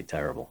food's pretty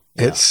terrible.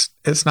 It's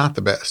not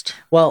the best.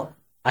 Well,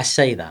 I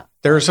say that.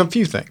 There's a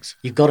few things.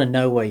 You've got to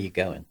know where you're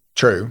going.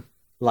 True.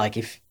 Like,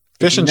 if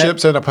Fish and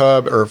chips in a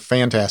pub are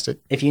fantastic.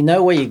 If you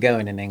know where you're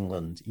going in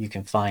England, you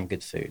can find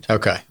good food.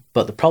 Okay.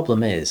 But the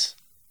problem is,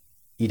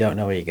 you don't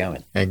know where you're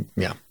going.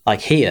 Yeah.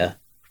 Like here,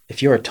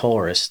 if you're a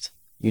tourist,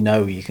 you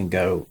know you can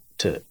go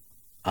to,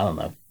 I don't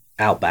know,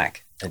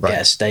 Outback and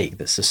get a steak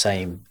that's the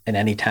same in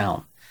any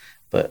town.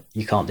 But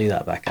you can't do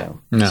that back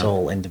home. No. It's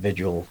all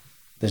individual.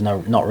 There's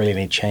not really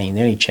any chain.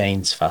 The only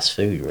chain's fast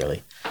food,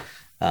 really.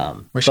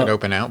 We should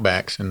open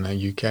Outbacks in the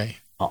UK.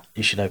 Oh,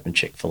 you should open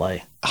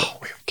Chick-fil-A. Oh,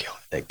 we would kill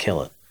it. They'd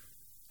kill it.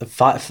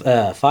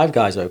 Five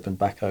Guys opened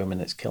back home, and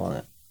it's killing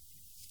it.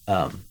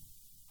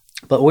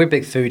 But we're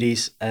big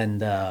foodies,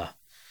 and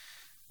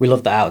we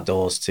love the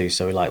outdoors too.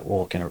 So we like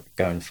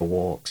going for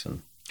walks.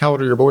 And how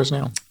old are your boys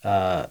now?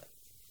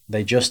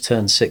 They just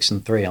turned 6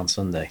 and 3 on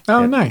Sunday.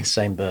 Oh, nice.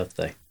 Same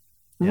birthday.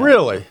 Yeah.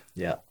 Really?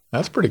 Yeah.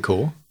 That's pretty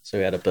cool. So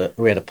we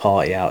had a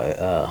party out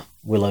at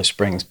Willow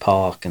Springs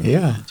Park and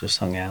just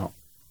hung out.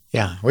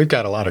 Yeah, we've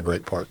got a lot of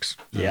great parks.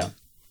 Yeah.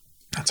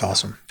 That's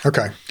awesome.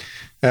 Okay.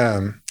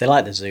 They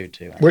like the zoo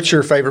too. Actually. What's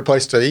your favorite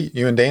place to eat?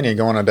 You and Danny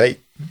go on a date?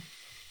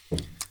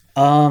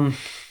 That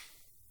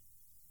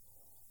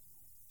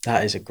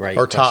is a great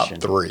or question.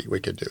 Top 3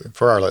 we could do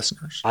for our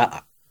listeners.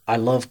 I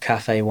love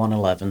Cafe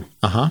 111.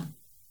 Uh-huh.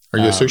 Are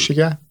you a sushi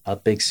guy? A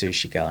big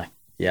sushi guy.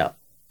 Yeah.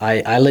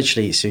 I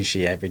literally eat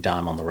sushi every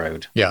time on the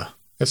road. Yeah.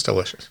 It's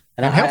delicious.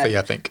 And healthy,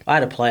 I think. I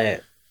had a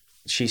player,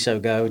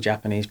 Shiso Go,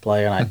 Japanese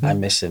player, and I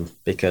miss him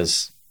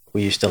because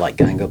we used to like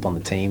gang up on the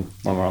team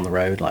when we're on the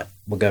road. Like,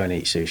 we'll go and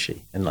eat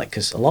sushi. And like,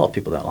 because a lot of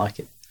people don't like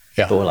it.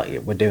 Yeah. But we're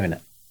like, we're doing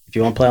it. If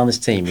you want to play on this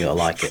team, you'll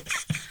like it.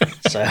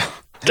 So.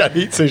 Gotta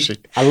eat sushi.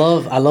 I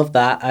love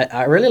that.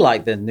 I really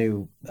like the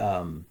new,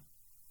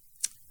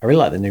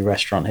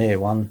 restaurant here.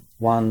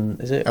 One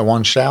is it?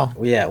 One Shao?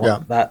 Yeah.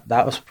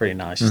 That was pretty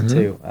nice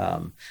too.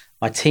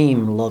 My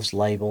team loves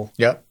Label.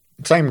 Yep.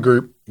 Same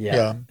group.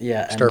 Yeah.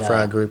 Stir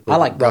fry group. I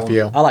like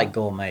Raphael. I like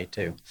Gourmet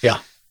too. Yeah.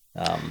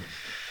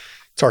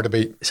 It's hard to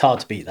beat. It's hard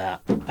to beat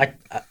that. I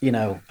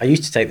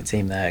used to take the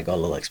team there. It got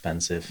a little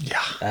expensive.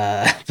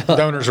 Yeah.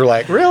 Donors were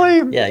like,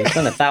 really? Yeah, you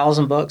spent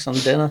 $1,000 on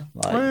dinner.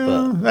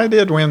 They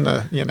did win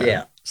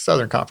the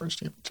Southern Conference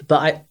championship.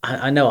 But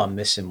I know I'm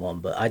missing one,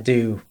 but I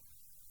do.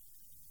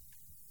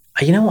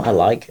 You know what I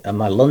like? At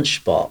my lunch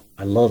spot,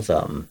 I love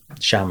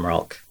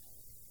Shamrock.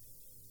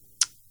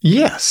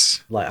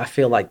 Yes. Like, I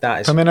feel like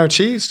that is... Pimento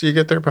cheese? Do you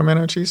get their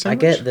pimento cheese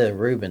sandwich? I get the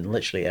Reuben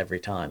literally every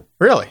time.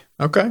 Really?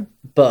 Okay.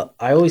 But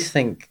I always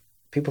think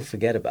people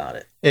forget about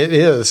it. It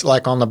is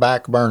like on the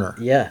back burner.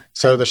 Yeah.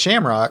 So the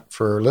Shamrock,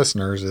 for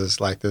listeners, is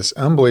like this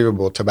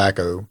unbelievable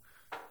tobacco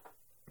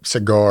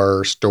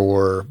cigar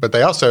store, but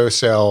they also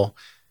sell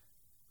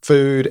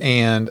food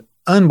and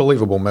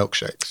unbelievable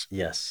milkshakes.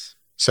 Yes.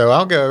 So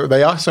I'll go.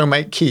 They also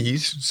make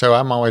keys, so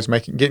I'm always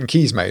getting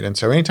keys made. And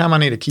so anytime I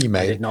need a key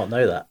made, I did not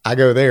know that. I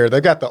go there.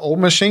 They've got the old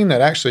machine that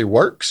actually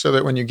works, so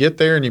that when you get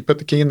there and you put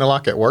the key in the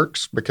lock, it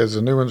works, because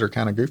the new ones are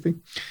kind of goofy.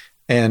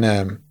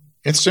 And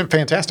it's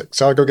fantastic.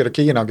 So I'll go get a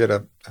key and I'll get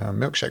a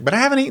milkshake. But I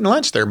haven't eaten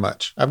lunch there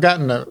much. I've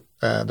gotten their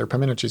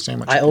pimento cheese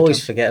sandwich. I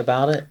always forget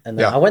about it.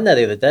 And I went there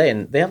the other day,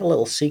 and they have a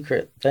little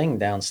secret thing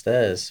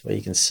downstairs where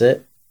you can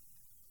sit.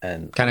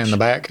 And kind of in the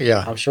back,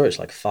 yeah. I'm sure it's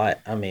like a fight.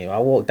 I mean, I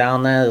walk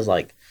down there, there's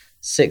like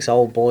 6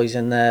 old boys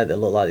in there that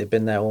look like they've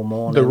been there all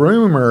morning. The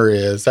rumor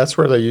is that's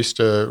where they used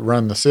to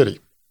run the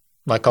city.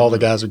 Like all the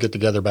guys would get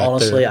together back there.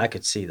 Honestly, I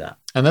could see that.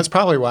 And that's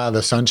probably why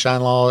the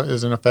Sunshine Law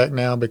is in effect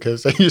now,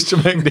 because they used to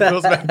make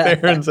deals back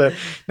there and say,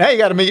 now you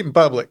got to meet in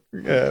public.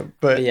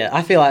 But yeah,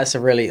 I feel like it's a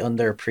really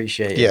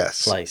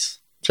underappreciated place.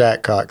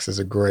 Jack Cox is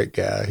a great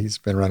guy. He's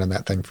been running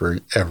that thing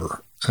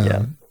forever.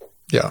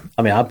 Yeah.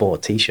 I mean, I bought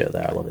a T-shirt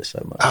there. I love it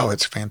so much. Oh,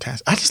 it's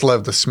fantastic. I just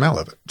love the smell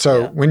of it.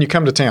 So when you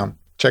come to town,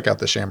 check out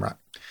the Shamrock.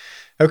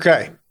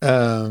 Okay.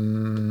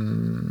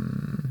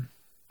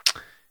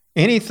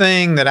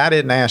 Anything that I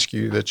didn't ask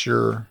you that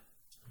you'd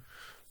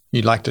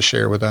like to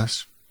share with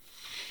us?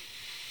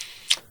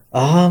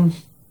 No,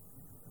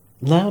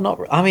 not.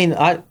 I mean,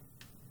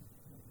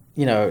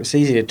 it's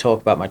easy to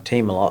talk about my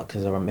team a lot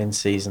because I'm in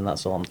season.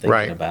 That's all I'm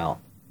thinking about.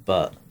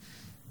 But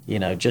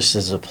just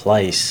as a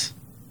place,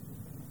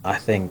 I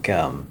think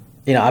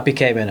I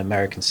became an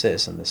American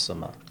citizen this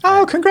summer.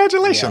 Oh,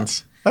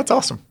 congratulations! Yeah. That's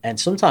awesome. And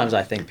sometimes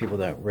I think people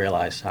don't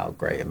realize how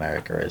great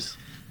America is.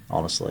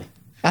 Honestly.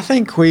 I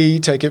think we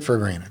take it for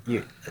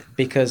granted.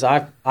 Because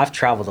I've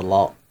traveled a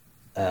lot.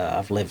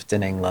 I've lived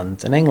in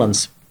England, and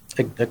England's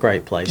a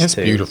great place too. It's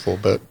beautiful,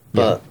 but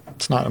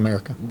it's not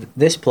America.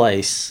 This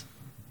place,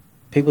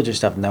 people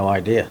just have no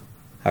idea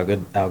how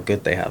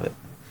good they have it,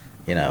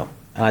 And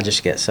I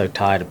just get so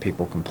tired of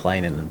people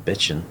complaining and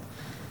bitching,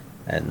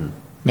 and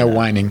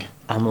whining.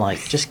 I'm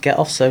like, just get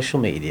off social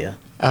media.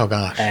 Oh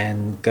gosh.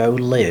 And go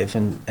live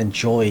and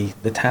enjoy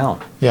the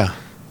town. Yeah.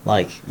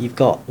 Like, you've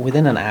got,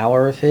 within an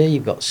hour of here,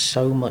 you've got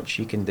so much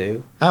you can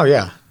do. Oh,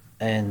 yeah.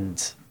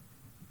 And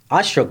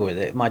I struggle with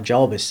it. My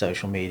job is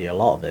social media, a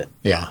lot of it.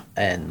 Yeah.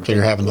 And so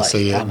you're having to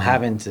see it. I'm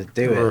having to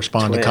do it.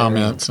 Respond to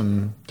comments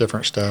and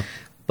different stuff.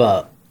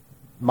 But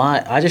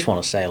I just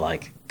want to say,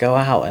 go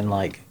out and,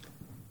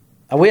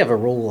 we have a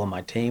rule on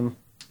my team.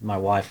 my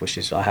wife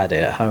wishes I had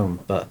it at home,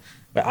 but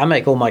I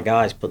make all my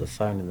guys put the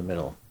phone in the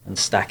middle and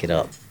stack it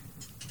up.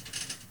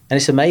 And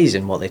it's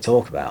amazing what they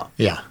talk about.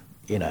 Yeah.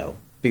 You know,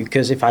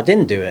 because if I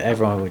didn't do it,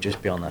 everyone would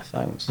just be on their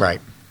phones.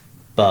 Right.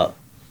 But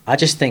I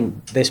just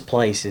think this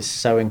place is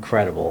so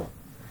incredible.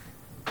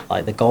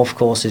 Like the golf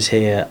courses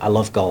here, I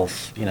love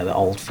golf. You know, the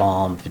Old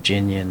Farm,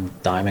 Virginian,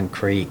 Diamond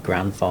Creek,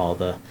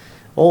 Grandfather,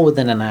 all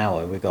within an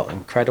hour. We've got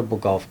incredible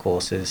golf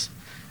courses.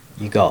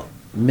 You got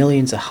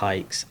millions of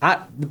hikes.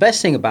 The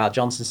best thing about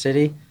Johnson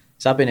City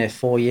is I've been here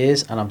 4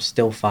 years and I'm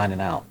still finding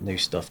out new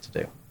stuff to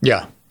do.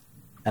 Yeah.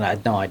 And I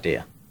had no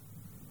idea.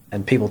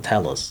 And people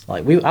tell us.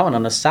 Like I went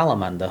on a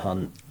salamander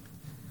hunt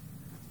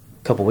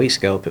a couple of weeks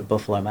ago up at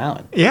Buffalo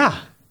Mountain. Yeah.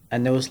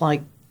 And there was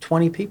like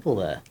 20 people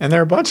there. And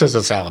there are bunches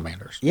of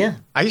salamanders. Yeah.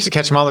 I used to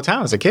catch them all the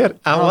time as a kid.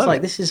 I was love like,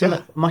 it. this is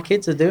my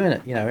kids are doing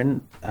it, you know,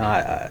 and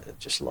I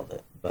just love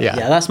it. But Yeah.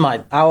 that's I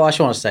just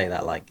want to say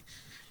that, like,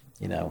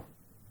 you know.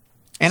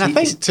 And I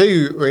think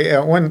too,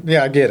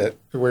 I get it.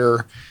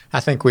 I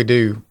think we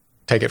do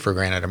take it for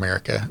granted,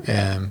 America.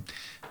 And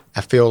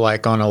I feel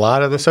like on a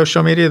lot of the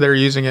social media, they're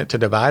using it to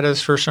divide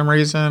us for some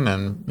reason.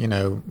 And, you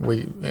know,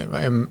 we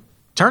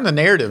turn the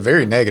narrative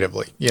very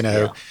negatively, you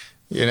know. Yeah.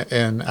 You know,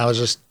 and I was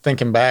just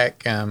thinking back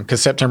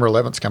because September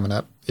 11th is coming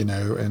up, you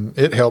know, and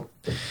it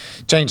helped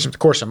change the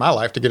course of my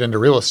life to get into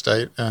real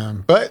estate.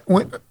 But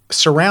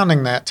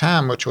surrounding that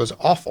time, which was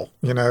awful,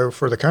 you know,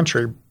 for the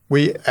country,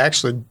 we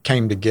actually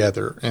came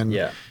together, and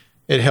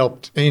it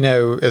helped. You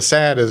know, as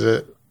sad as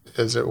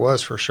it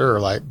was for sure,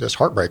 like just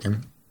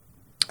heartbreaking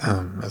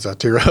as I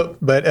tear up,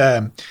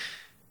 but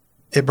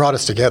it brought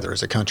us together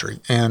as a country,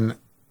 and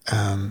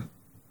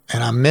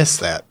I miss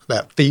that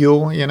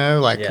feel, you know,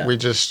 like we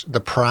just,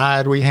 the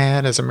pride we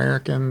had as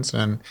Americans.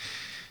 And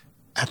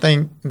I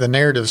think the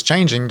narrative's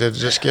changing to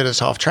just get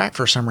us off track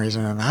for some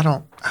reason. And I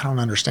don't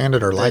understand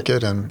it or like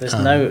it. And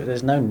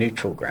there's no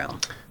neutral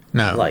ground.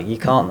 No. Like you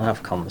can't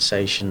have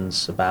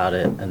conversations about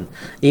it. And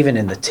even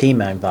in the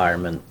team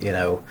environment, you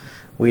know,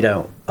 we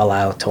don't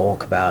allow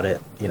talk about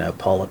it, you know,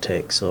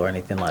 politics or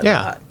anything like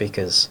that,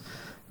 because,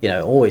 you know,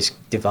 it always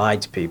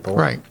divides people,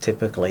 right?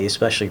 Typically,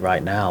 especially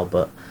right now.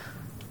 But,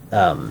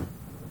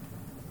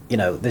 you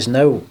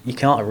know, you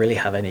can't really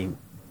have any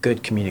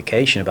good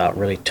communication about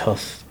really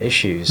tough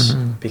issues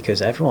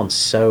because everyone's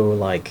so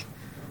like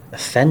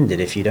offended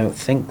if you don't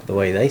think the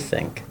way they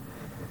think.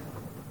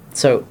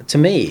 So to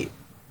me,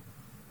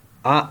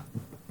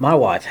 my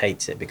wife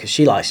hates it because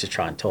she likes to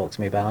try and talk to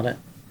me about it.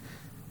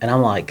 And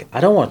I'm like, I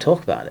don't want to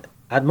talk about it.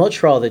 I'd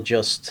much rather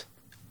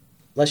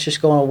let's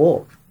just go on a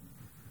walk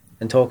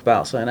and talk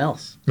about something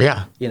else.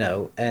 Yeah. You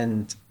know,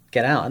 and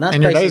get out.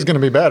 And your day's going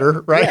to be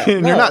better, right? Yeah,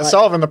 and you're not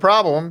solving the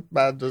problem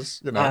by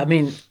just, you know. I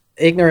mean,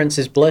 ignorance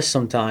is bliss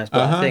sometimes,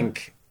 but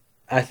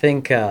I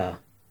think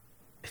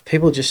if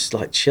people just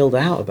like chilled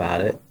out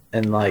about it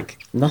and like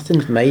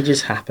nothing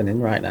major's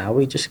happening right now,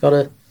 we just got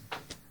to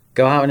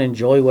go out and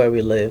enjoy where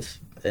we live.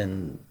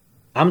 And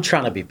I'm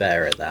trying to be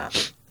better at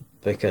that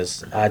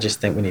because I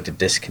just think we need to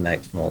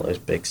disconnect from all those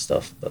big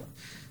stuff. But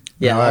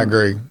yeah, I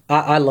agree.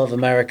 I love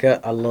America.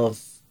 I love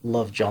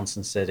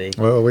Johnson City.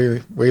 Well,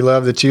 we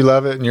love that you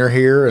love it and you're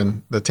here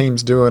and the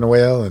team's doing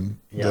well and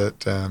that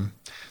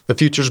the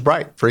future's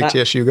bright for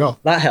ETSU Golf.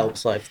 That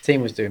helps. Like if the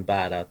team was doing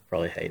bad, I'd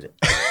probably hate it.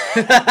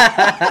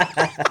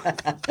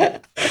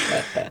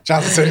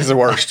 Johnson City's the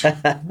worst.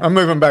 I'm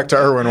moving back to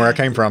Irwin where I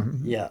came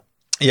from. Yeah.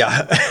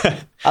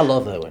 Yeah. I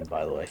love Irwin,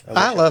 by the way.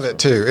 I love it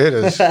too. It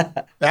is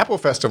the Apple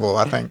Festival,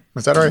 I think.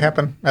 Has that already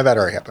happened? Oh, that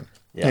already happened.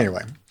 Yeah.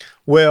 Anyway.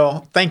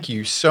 Well, thank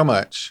you so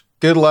much.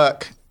 Good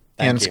luck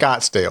in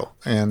Scottsdale.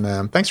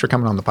 And thanks for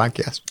coming on the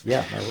podcast.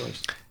 Yeah, no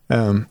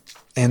worries.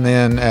 And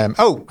then,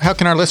 how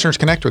can our listeners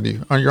connect with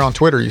you? Oh, you're on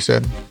Twitter, you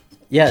said.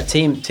 Yeah,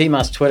 team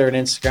has Twitter and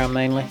Instagram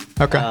mainly.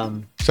 Okay.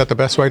 Is that the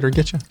best way to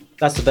get you?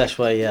 That's the best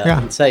way, yeah.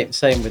 And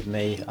same with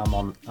me. I'm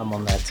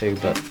on there too,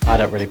 but I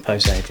don't really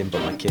post anything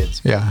but my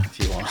kids. Yeah. If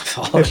you want to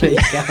follow me, you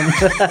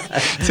can.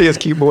 See us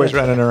cute boys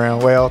running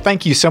around. Well,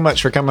 thank you so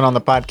much for coming on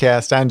the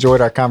podcast. I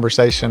enjoyed our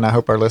conversation. I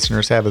hope our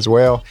listeners have as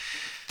well.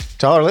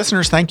 To all our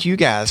listeners, thank you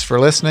guys for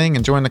listening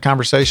and joining the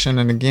conversation.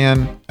 And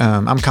again,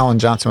 I'm Colin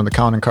Johnson with the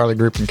Colin and Carly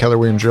Group and Keller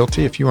Williams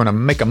Realty. If you want to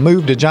make a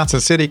move to Johnson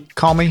City,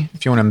 call me.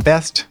 If you want to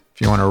invest,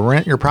 if you want to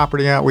rent your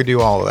property out, we do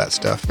all of that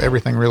stuff,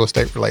 everything real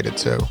estate related.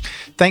 So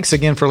thanks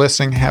again for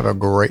listening. Have a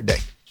great day.